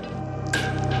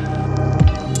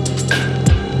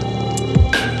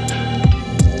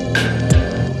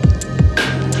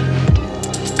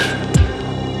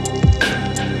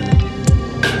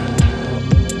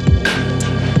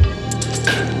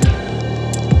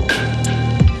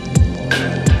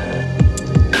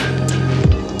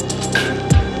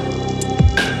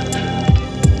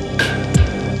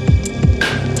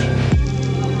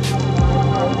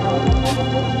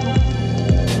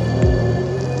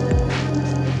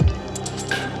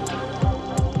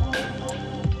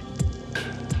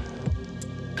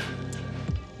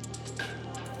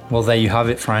 Well, there you have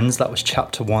it, friends. That was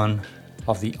chapter 1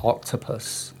 of The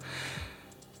Octopus.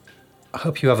 I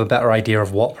hope you have a better idea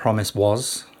of what Promise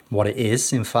was, what it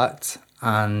is, in fact.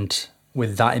 And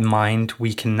with that in mind,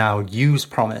 we can now use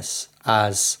Promise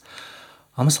as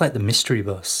almost like the mystery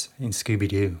bus in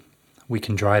Scooby-Doo. We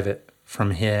can drive it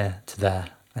from here to there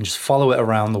and just follow it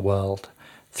around the world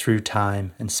through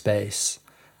time and space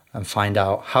and find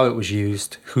out how it was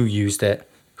used, who used it,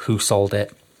 who sold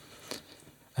it,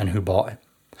 and who bought it.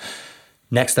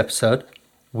 Next episode,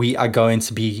 we are going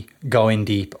to be going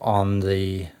deep on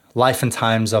the life and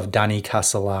times of Danny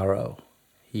Casolaro.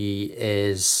 He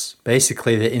is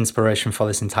basically the inspiration for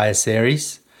this entire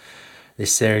series.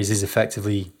 This series is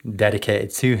effectively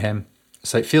dedicated to him.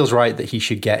 So it feels right that he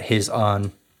should get his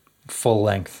own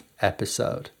full-length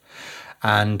episode.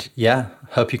 And yeah,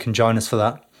 hope you can join us for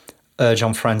that. Urge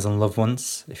on friends and loved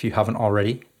ones if you haven't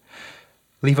already.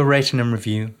 Leave a rating and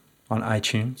review on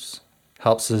iTunes.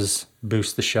 Helps us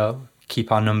boost the show,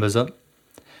 keep our numbers up.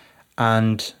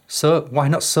 And so why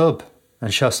not sub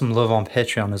and show some love on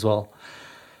Patreon as well.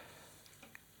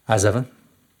 As ever,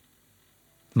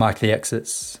 mark the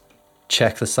exits,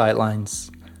 check the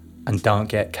sightlines, and don't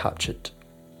get captured.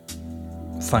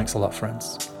 Thanks a lot,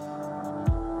 friends.